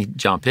 correct me,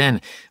 jump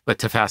in, but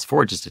to fast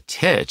forward just a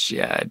titch,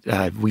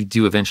 we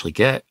do eventually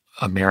get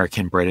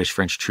American, British,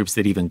 French troops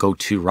that even go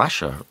to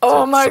Russia.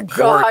 Oh my support,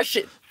 gosh.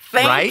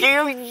 Thank right?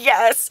 you.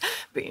 Yes.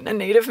 Being a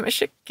native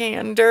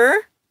Michigander,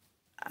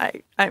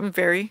 I'm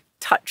very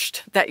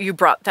touched that you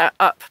brought that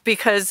up,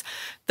 because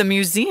the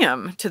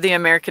museum to the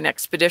American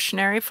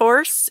Expeditionary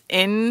Force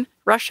in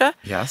Russia,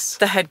 yes,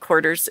 the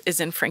headquarters is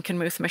in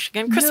Frankenmuth,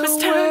 Michigan, No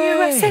Christmastown,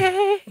 way.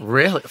 USA.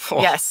 Really?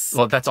 Oh, Yes.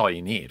 Well, that's all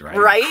you need, right?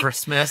 Right?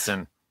 Christmas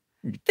and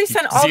They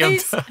sent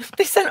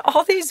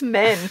all these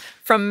men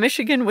from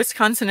Michigan,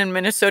 Wisconsin, and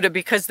Minnesota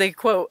because they,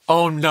 quote,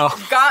 oh no,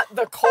 got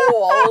the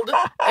cold,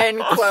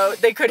 end quote.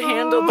 They could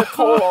handle the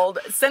cold.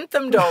 Sent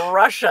them to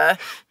Russia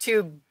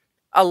to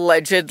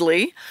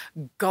allegedly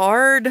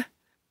guard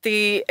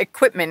the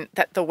equipment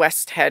that the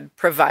West had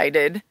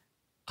provided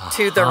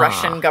to the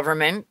Russian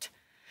government,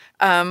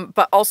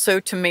 but also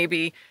to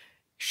maybe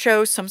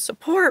show some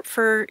support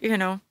for,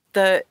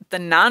 the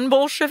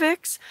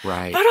non-Bolsheviks.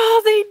 right? But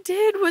all they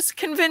did was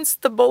convince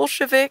the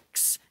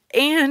Bolsheviks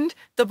and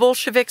the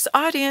Bolsheviks'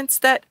 audience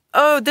that,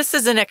 oh, this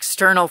is an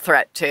external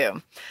threat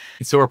too.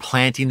 So we're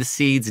planting the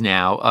seeds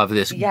now of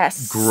this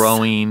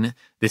growing,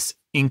 this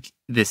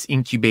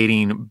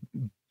incubating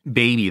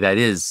baby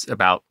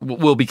that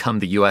will become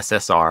the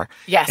USSR.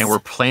 Yes. And we're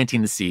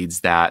planting the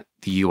seeds that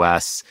the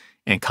US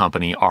and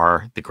company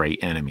are the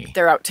great enemy.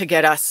 They're out to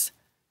get us.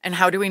 And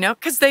how do we know?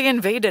 Because they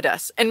invaded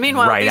us. And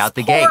meanwhile, right these out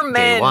the poor gate,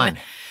 men day one.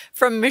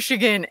 from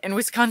Michigan and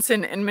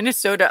Wisconsin and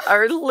Minnesota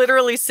are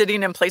literally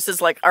sitting in places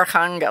like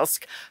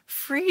Arkhangelsk,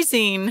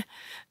 freezing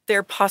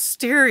their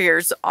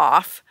posteriors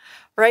off,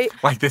 right?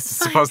 Like this is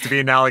supposed to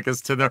be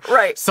analogous to the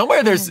Right.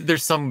 Somewhere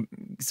there's some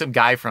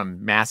guy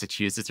from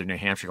Massachusetts or New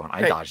Hampshire going,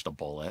 I dodged a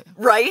bullet.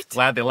 Right?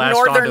 Glad they latched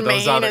Northern onto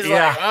those Maine other. is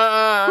Yeah.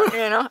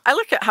 like, I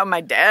look at how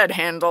my dad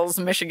handles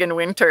Michigan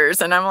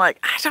winters, and I'm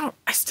like, I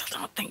still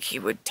don't think he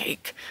would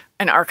take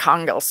an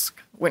Arkhangelsk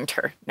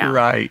winter now.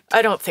 Right.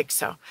 I don't think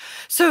so.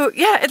 So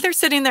yeah, and they're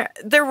sitting there.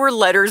 There were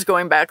letters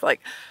going back like,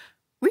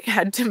 we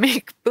had to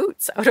make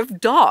boots out of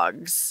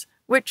dogs,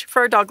 which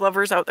for our dog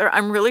lovers out there,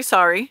 I'm really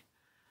sorry.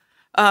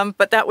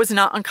 But that was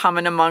not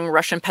uncommon among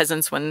Russian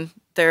peasants when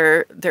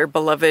their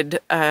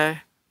beloved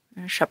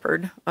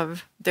shepherd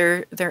of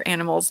their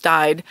animals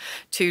died,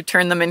 to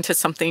turn them into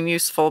something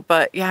useful.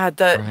 But yeah,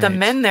 the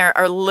men there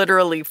are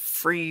literally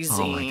freezing.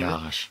 Oh my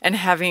gosh. And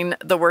having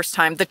the worst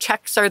time. The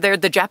Czechs are there,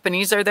 the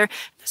Japanese are there.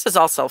 This is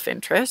all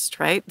self-interest,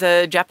 right?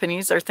 The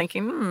Japanese are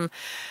thinking,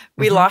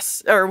 we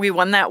lost, or we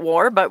won that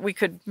war, but we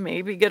could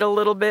maybe get a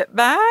little bit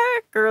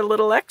back or a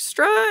little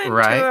extra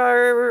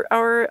into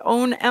our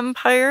own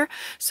empire.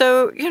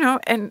 So,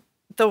 and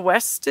the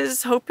West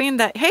is hoping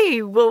that,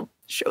 hey, we'll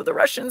show the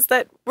Russians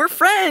that we're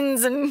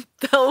friends and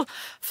they'll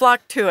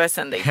flock to us.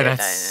 And they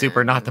That's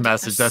super not the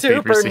message. That's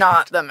super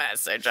not the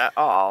message at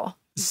all.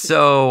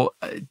 So,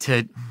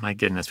 my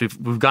goodness,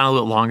 we've gone a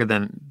little longer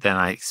than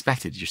I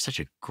expected. You're such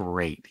a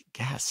great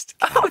guest,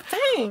 Kat. Oh,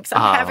 thanks.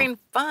 I'm having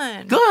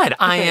fun. Good.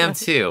 I am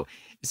too.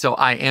 So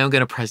I am going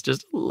to press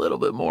just a little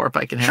bit more if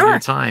I can have your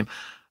time.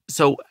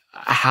 So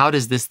how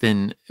does this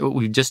then,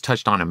 we just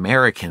touched on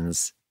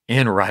Americans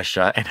in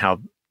Russia and how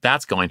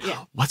that's going.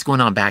 Yeah. What's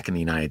going on back in the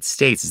United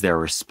States? Is there a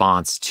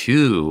response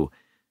to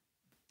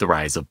the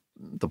rise of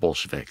the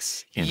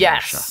Bolsheviks in Russia?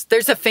 Yes.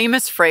 There's a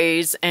famous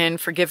phrase,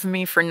 and forgive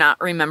me for not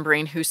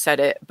remembering who said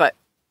it, but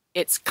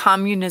it's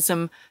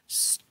communism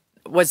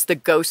was the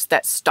ghost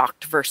that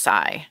stalked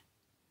Versailles.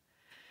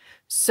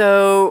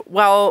 So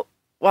while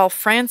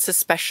France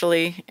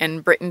especially,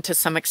 and Britain to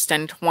some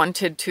extent,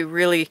 wanted to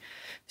really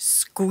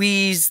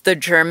squeeze the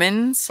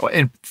Germans. Oh,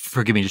 and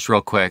forgive me just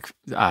real quick,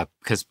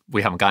 because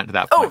we haven't gotten to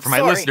that point. For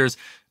my listeners,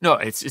 no,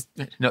 it's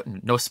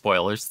no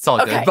spoilers. It's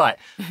all good. But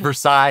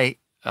Versailles,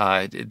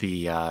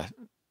 the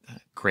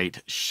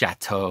great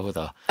chateau,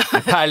 the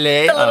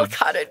palais, the little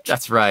cottage.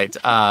 That's right,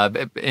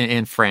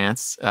 in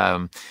France,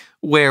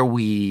 where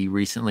we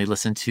recently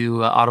listened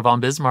to Otto von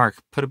Bismarck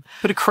put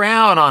a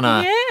crown on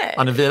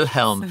a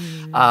Wilhelm.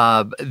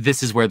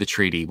 This is where the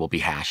treaty will be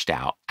hashed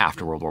out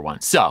after World War I.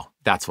 So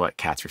that's what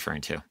Kat's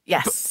referring to.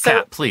 Yes. So,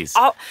 Kat, please.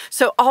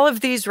 All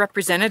of these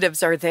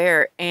representatives are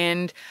there,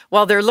 and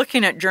while they're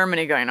looking at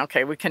Germany going,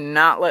 okay, we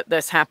cannot let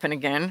this happen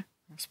again.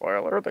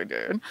 Spoiler, they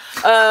did.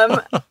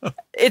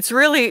 It's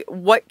really,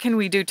 what can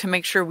we do to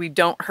make sure we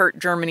don't hurt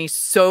Germany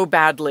so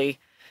badly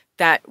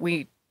that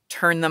we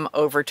turn them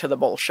over to the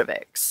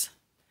Bolsheviks?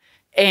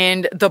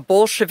 And the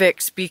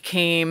Bolsheviks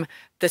became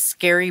the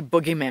scary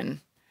boogeyman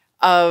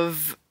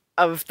of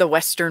the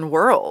Western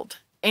world.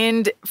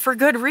 And for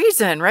good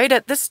reason, right?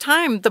 At this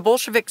time, the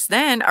Bolsheviks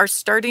then are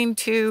starting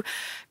to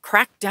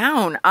crack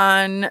down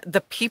on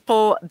the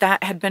people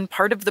that had been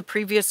part of the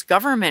previous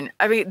government.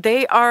 I mean,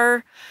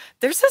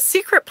 there's a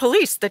secret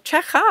police, the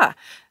Chekha.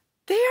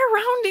 They are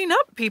rounding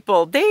up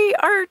people. They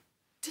are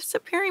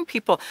disappearing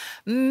people.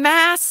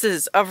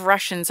 Masses of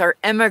Russians are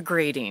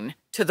emigrating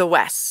to the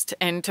West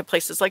and to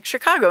places like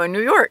Chicago and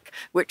New York,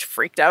 which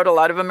freaked out a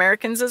lot of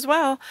Americans as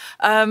well,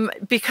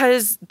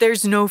 because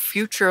there's no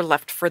future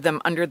left for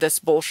them under this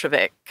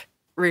Bolshevik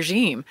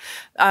regime.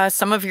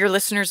 Some of your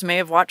listeners may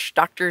have watched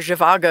Dr.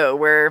 Zhivago,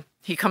 where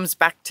he comes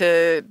back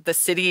to the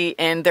city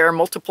and there are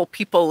multiple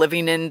people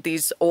living in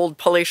these old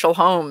palatial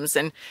homes.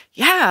 And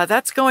yeah,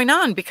 that's going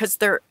on because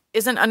there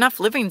isn't enough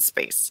living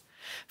space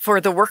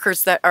for the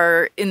workers that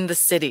are in the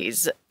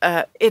cities.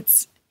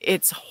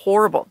 It's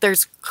horrible.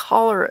 There's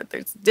cholera,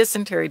 there's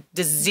dysentery,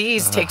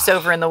 disease takes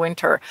over in the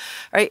winter,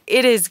 right?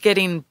 It is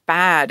getting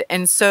bad.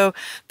 And so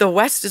the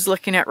West is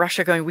looking at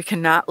Russia going, we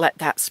cannot let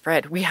that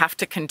spread. We have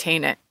to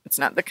contain it. It's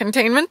not the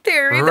containment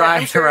theory that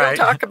I'm sure we'll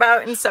talk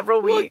about in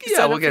several weeks. Well,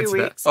 yeah, we'll get to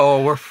that.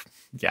 Oh,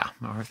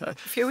 a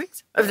few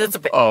weeks? Oh, that's a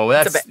bit. Oh,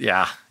 that's, a bit.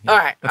 Yeah. All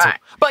right.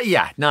 But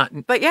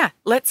yeah,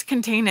 let's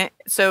contain it.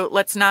 So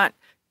let's not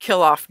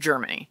kill off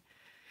Germany.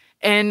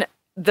 And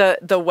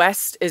the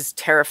West is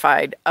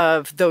terrified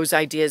of those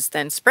ideas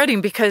then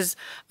spreading because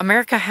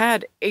America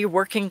had a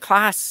working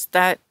class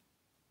that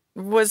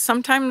was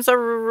sometimes a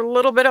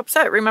little bit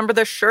upset. Remember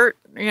the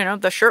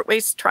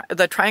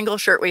the triangle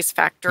shirtwaist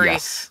factory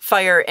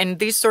fire, and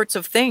these sorts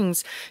of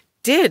things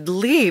did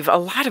leave a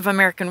lot of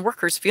American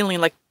workers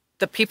feeling like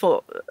the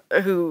people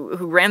who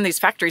ran these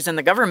factories and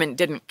the government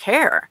didn't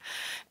care.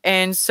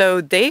 And so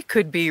they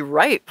could be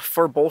ripe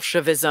for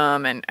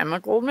Bolshevism, and Emma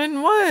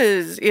Goldman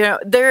was,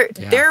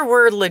 there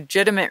were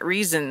legitimate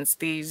reasons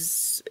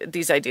these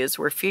ideas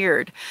were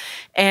feared.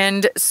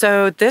 And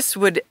so this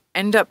would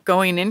end up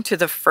going into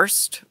the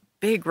first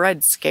big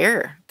Red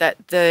Scare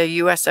that the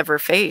U.S. ever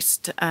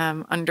faced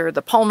under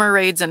the Palmer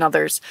raids and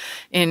others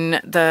in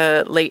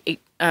the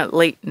late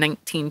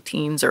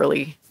 19-teens,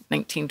 early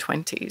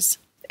 1920s.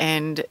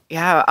 And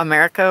yeah,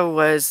 America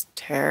was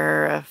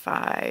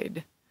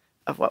terrified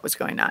of what was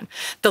going on.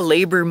 The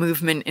labor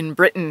movement in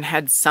Britain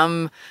had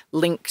some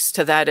links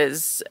to that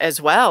as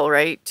well,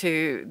 right?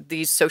 To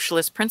these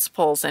socialist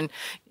principles, and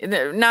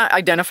they're not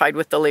identified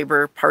with the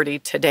Labor Party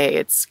today.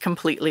 It's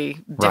completely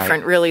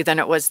different really than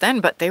it was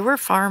then, but they were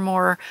far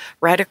more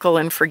radical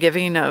and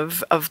forgiving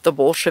of the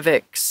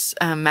Bolsheviks'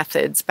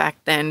 methods back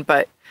then.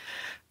 But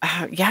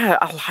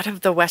a lot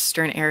of the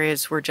Western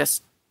areas were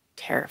just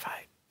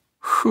terrified.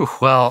 Whew,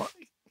 well,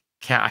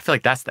 Kat, I feel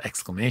like that's the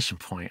exclamation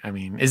point. I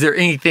mean, is there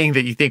anything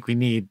that you think we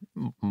need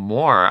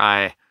more?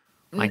 My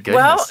goodness.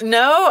 Well,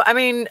 no. I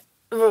mean,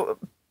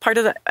 part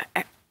of the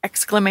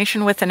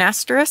exclamation with an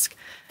asterisk,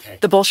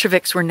 the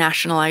Bolsheviks were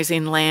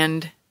nationalizing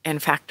land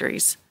and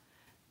factories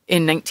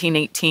in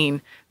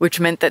 1918, which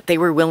meant that they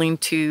were willing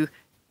to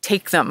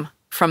take them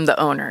from the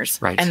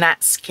owners. Right. And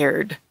that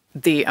scared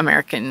the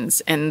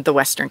Americans and the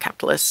Western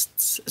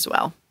capitalists as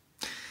well.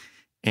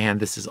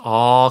 And this is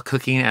all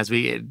cooking as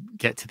we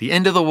get to the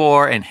end of the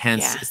war, and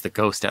hence it's the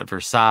ghost at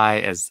Versailles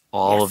as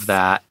all of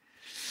that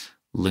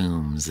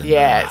looms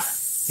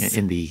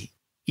in the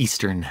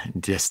eastern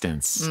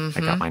distance. Mm-hmm.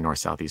 I got my north,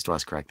 south, east,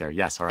 west correct there.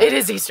 Yes, all right. It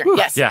is eastern,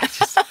 yes. Yeah,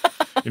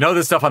 you know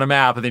this stuff on a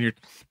map, and then you're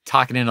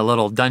talking in a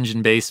little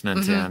dungeon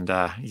basement. Mm-hmm.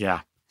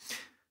 And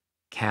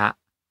Kat,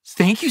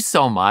 thank you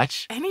so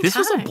much. Anytime. This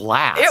was a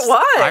blast. It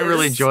was. I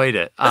really enjoyed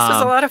it. This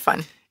was a lot of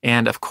fun.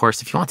 And of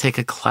course, if you want to take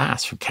a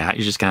class from Kat,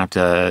 you're just going to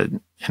have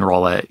to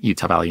enroll at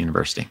Utah Valley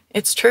University.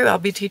 It's true. I'll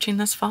be teaching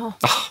this fall.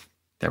 Oh,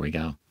 there we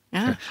go.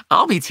 Yeah.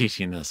 I'll be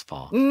teaching this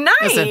fall. Nice.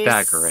 Isn't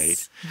that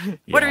great?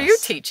 What are you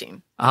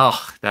teaching?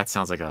 Oh, that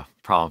sounds like a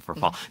problem for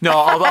fall. No,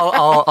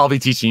 I'll be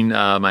teaching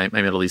my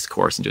Middle East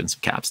course and doing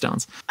some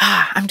capstones.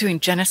 I'm doing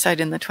genocide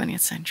in the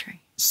 20th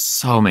century.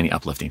 So many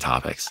uplifting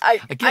topics. I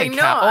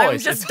know. I'm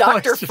just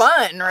Dr.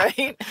 Fun,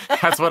 right?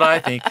 That's what I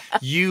think.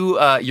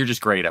 You're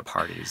just great at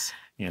parties.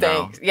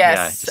 Thanks.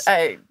 Yes.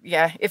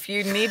 If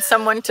you need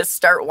someone to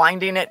start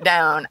winding it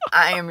down,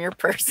 I am your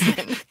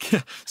person.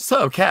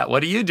 So, Kat, what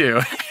do you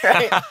do?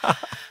 Right.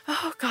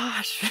 Oh,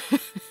 gosh.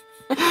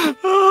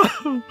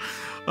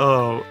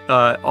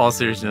 All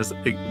seriousness,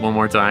 one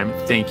more time,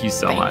 thank you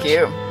so much. Thank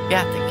you.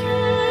 Yeah, thank you.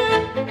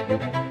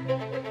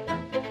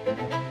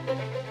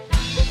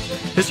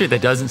 History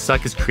That Doesn't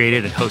Suck is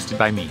created and hosted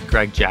by me,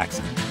 Greg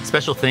Jackson.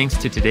 Special thanks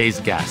to today's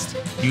guest,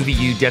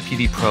 UVU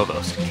Deputy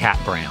Provost Kat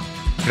Brown.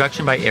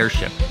 Production by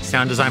Airship.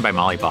 Sound design by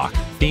Molly Bach.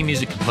 Theme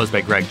music composed by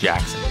Greg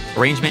Jackson.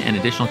 Arrangement and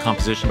additional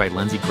composition by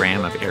Lindsey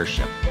Graham of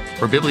Airship.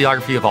 For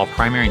bibliography of all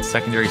primary and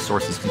secondary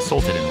sources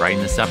consulted in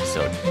writing this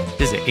episode,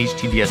 visit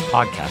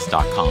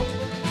htdspodcast.com.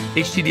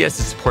 HTDS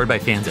is supported by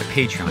fans at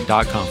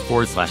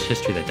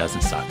patreon.com/history that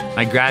doesn't suck.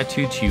 My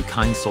gratitude to you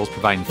kind souls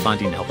providing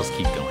funding to help us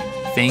keep going.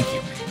 Thank you.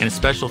 And a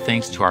special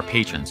thanks to our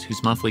patrons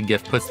whose monthly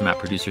gift puts them at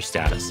producer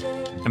status.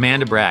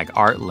 Amanda Bragg,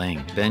 Art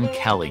Ling, Ben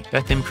Kelly,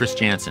 Beth M.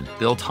 Christiansen,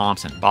 Bill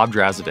Thompson, Bob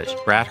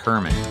Drazovich, Brad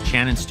Herman,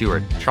 Shannon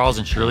Stewart, Charles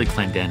and Shirley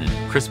Clendenin,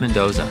 Chris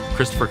Mendoza,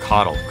 Christopher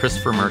Cottle,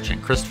 Christopher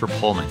Merchant, Christopher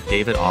Pullman,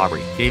 David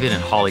Aubrey, David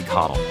and Holly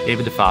Cottle,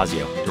 David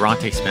DeFazio,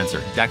 Durante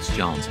Spencer, Dex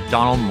Jones,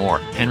 Donald Moore,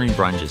 Henry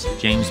Brunges,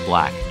 James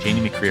Black,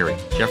 Janie McCreary,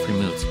 Jeffrey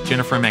Moots,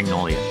 Jennifer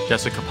Magnolia,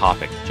 Jessica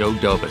Popick, Joe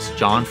Dobus,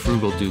 John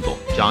Frugal Dougal,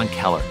 John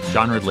Keller,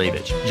 John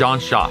Ridlevich, John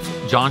Schaff,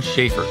 John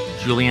Schaefer,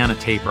 Juliana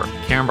Taper,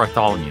 Karen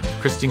Bartholomew,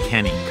 Kristen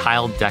Kenny,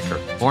 Kyle Decker,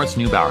 Lawrence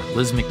Neubauer,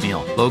 Liz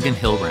McNeil, Logan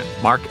Hilbrand,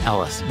 Mark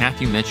Ellis,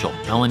 Matthew Mitchell,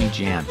 Melanie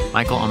Jan,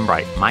 Michael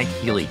Umbright, Mike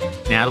Healy,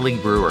 Natalie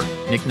Brewer,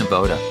 Nick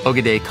Naboda,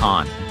 Ogaday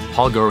Khan,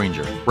 Paul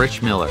Goringer,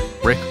 Rich Miller,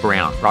 Rick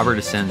Brown, Robert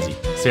Asenzi,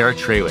 Sarah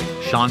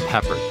Trewick, Sean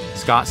Pepper,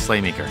 Scott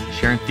Slaymaker,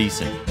 Sharon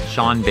Thiessen,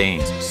 Sean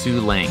Baines, Sue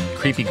Lang,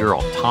 Creepy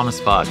Girl, Thomas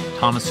Bugg,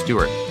 Thomas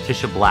Stewart,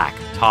 Tisha Black,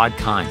 Todd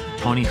Kine,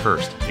 Tony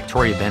Hurst,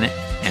 Victoria Bennett,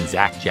 and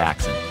Zach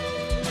Jackson.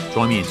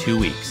 Join me in 2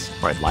 weeks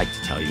where I'd like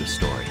to tell you a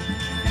story.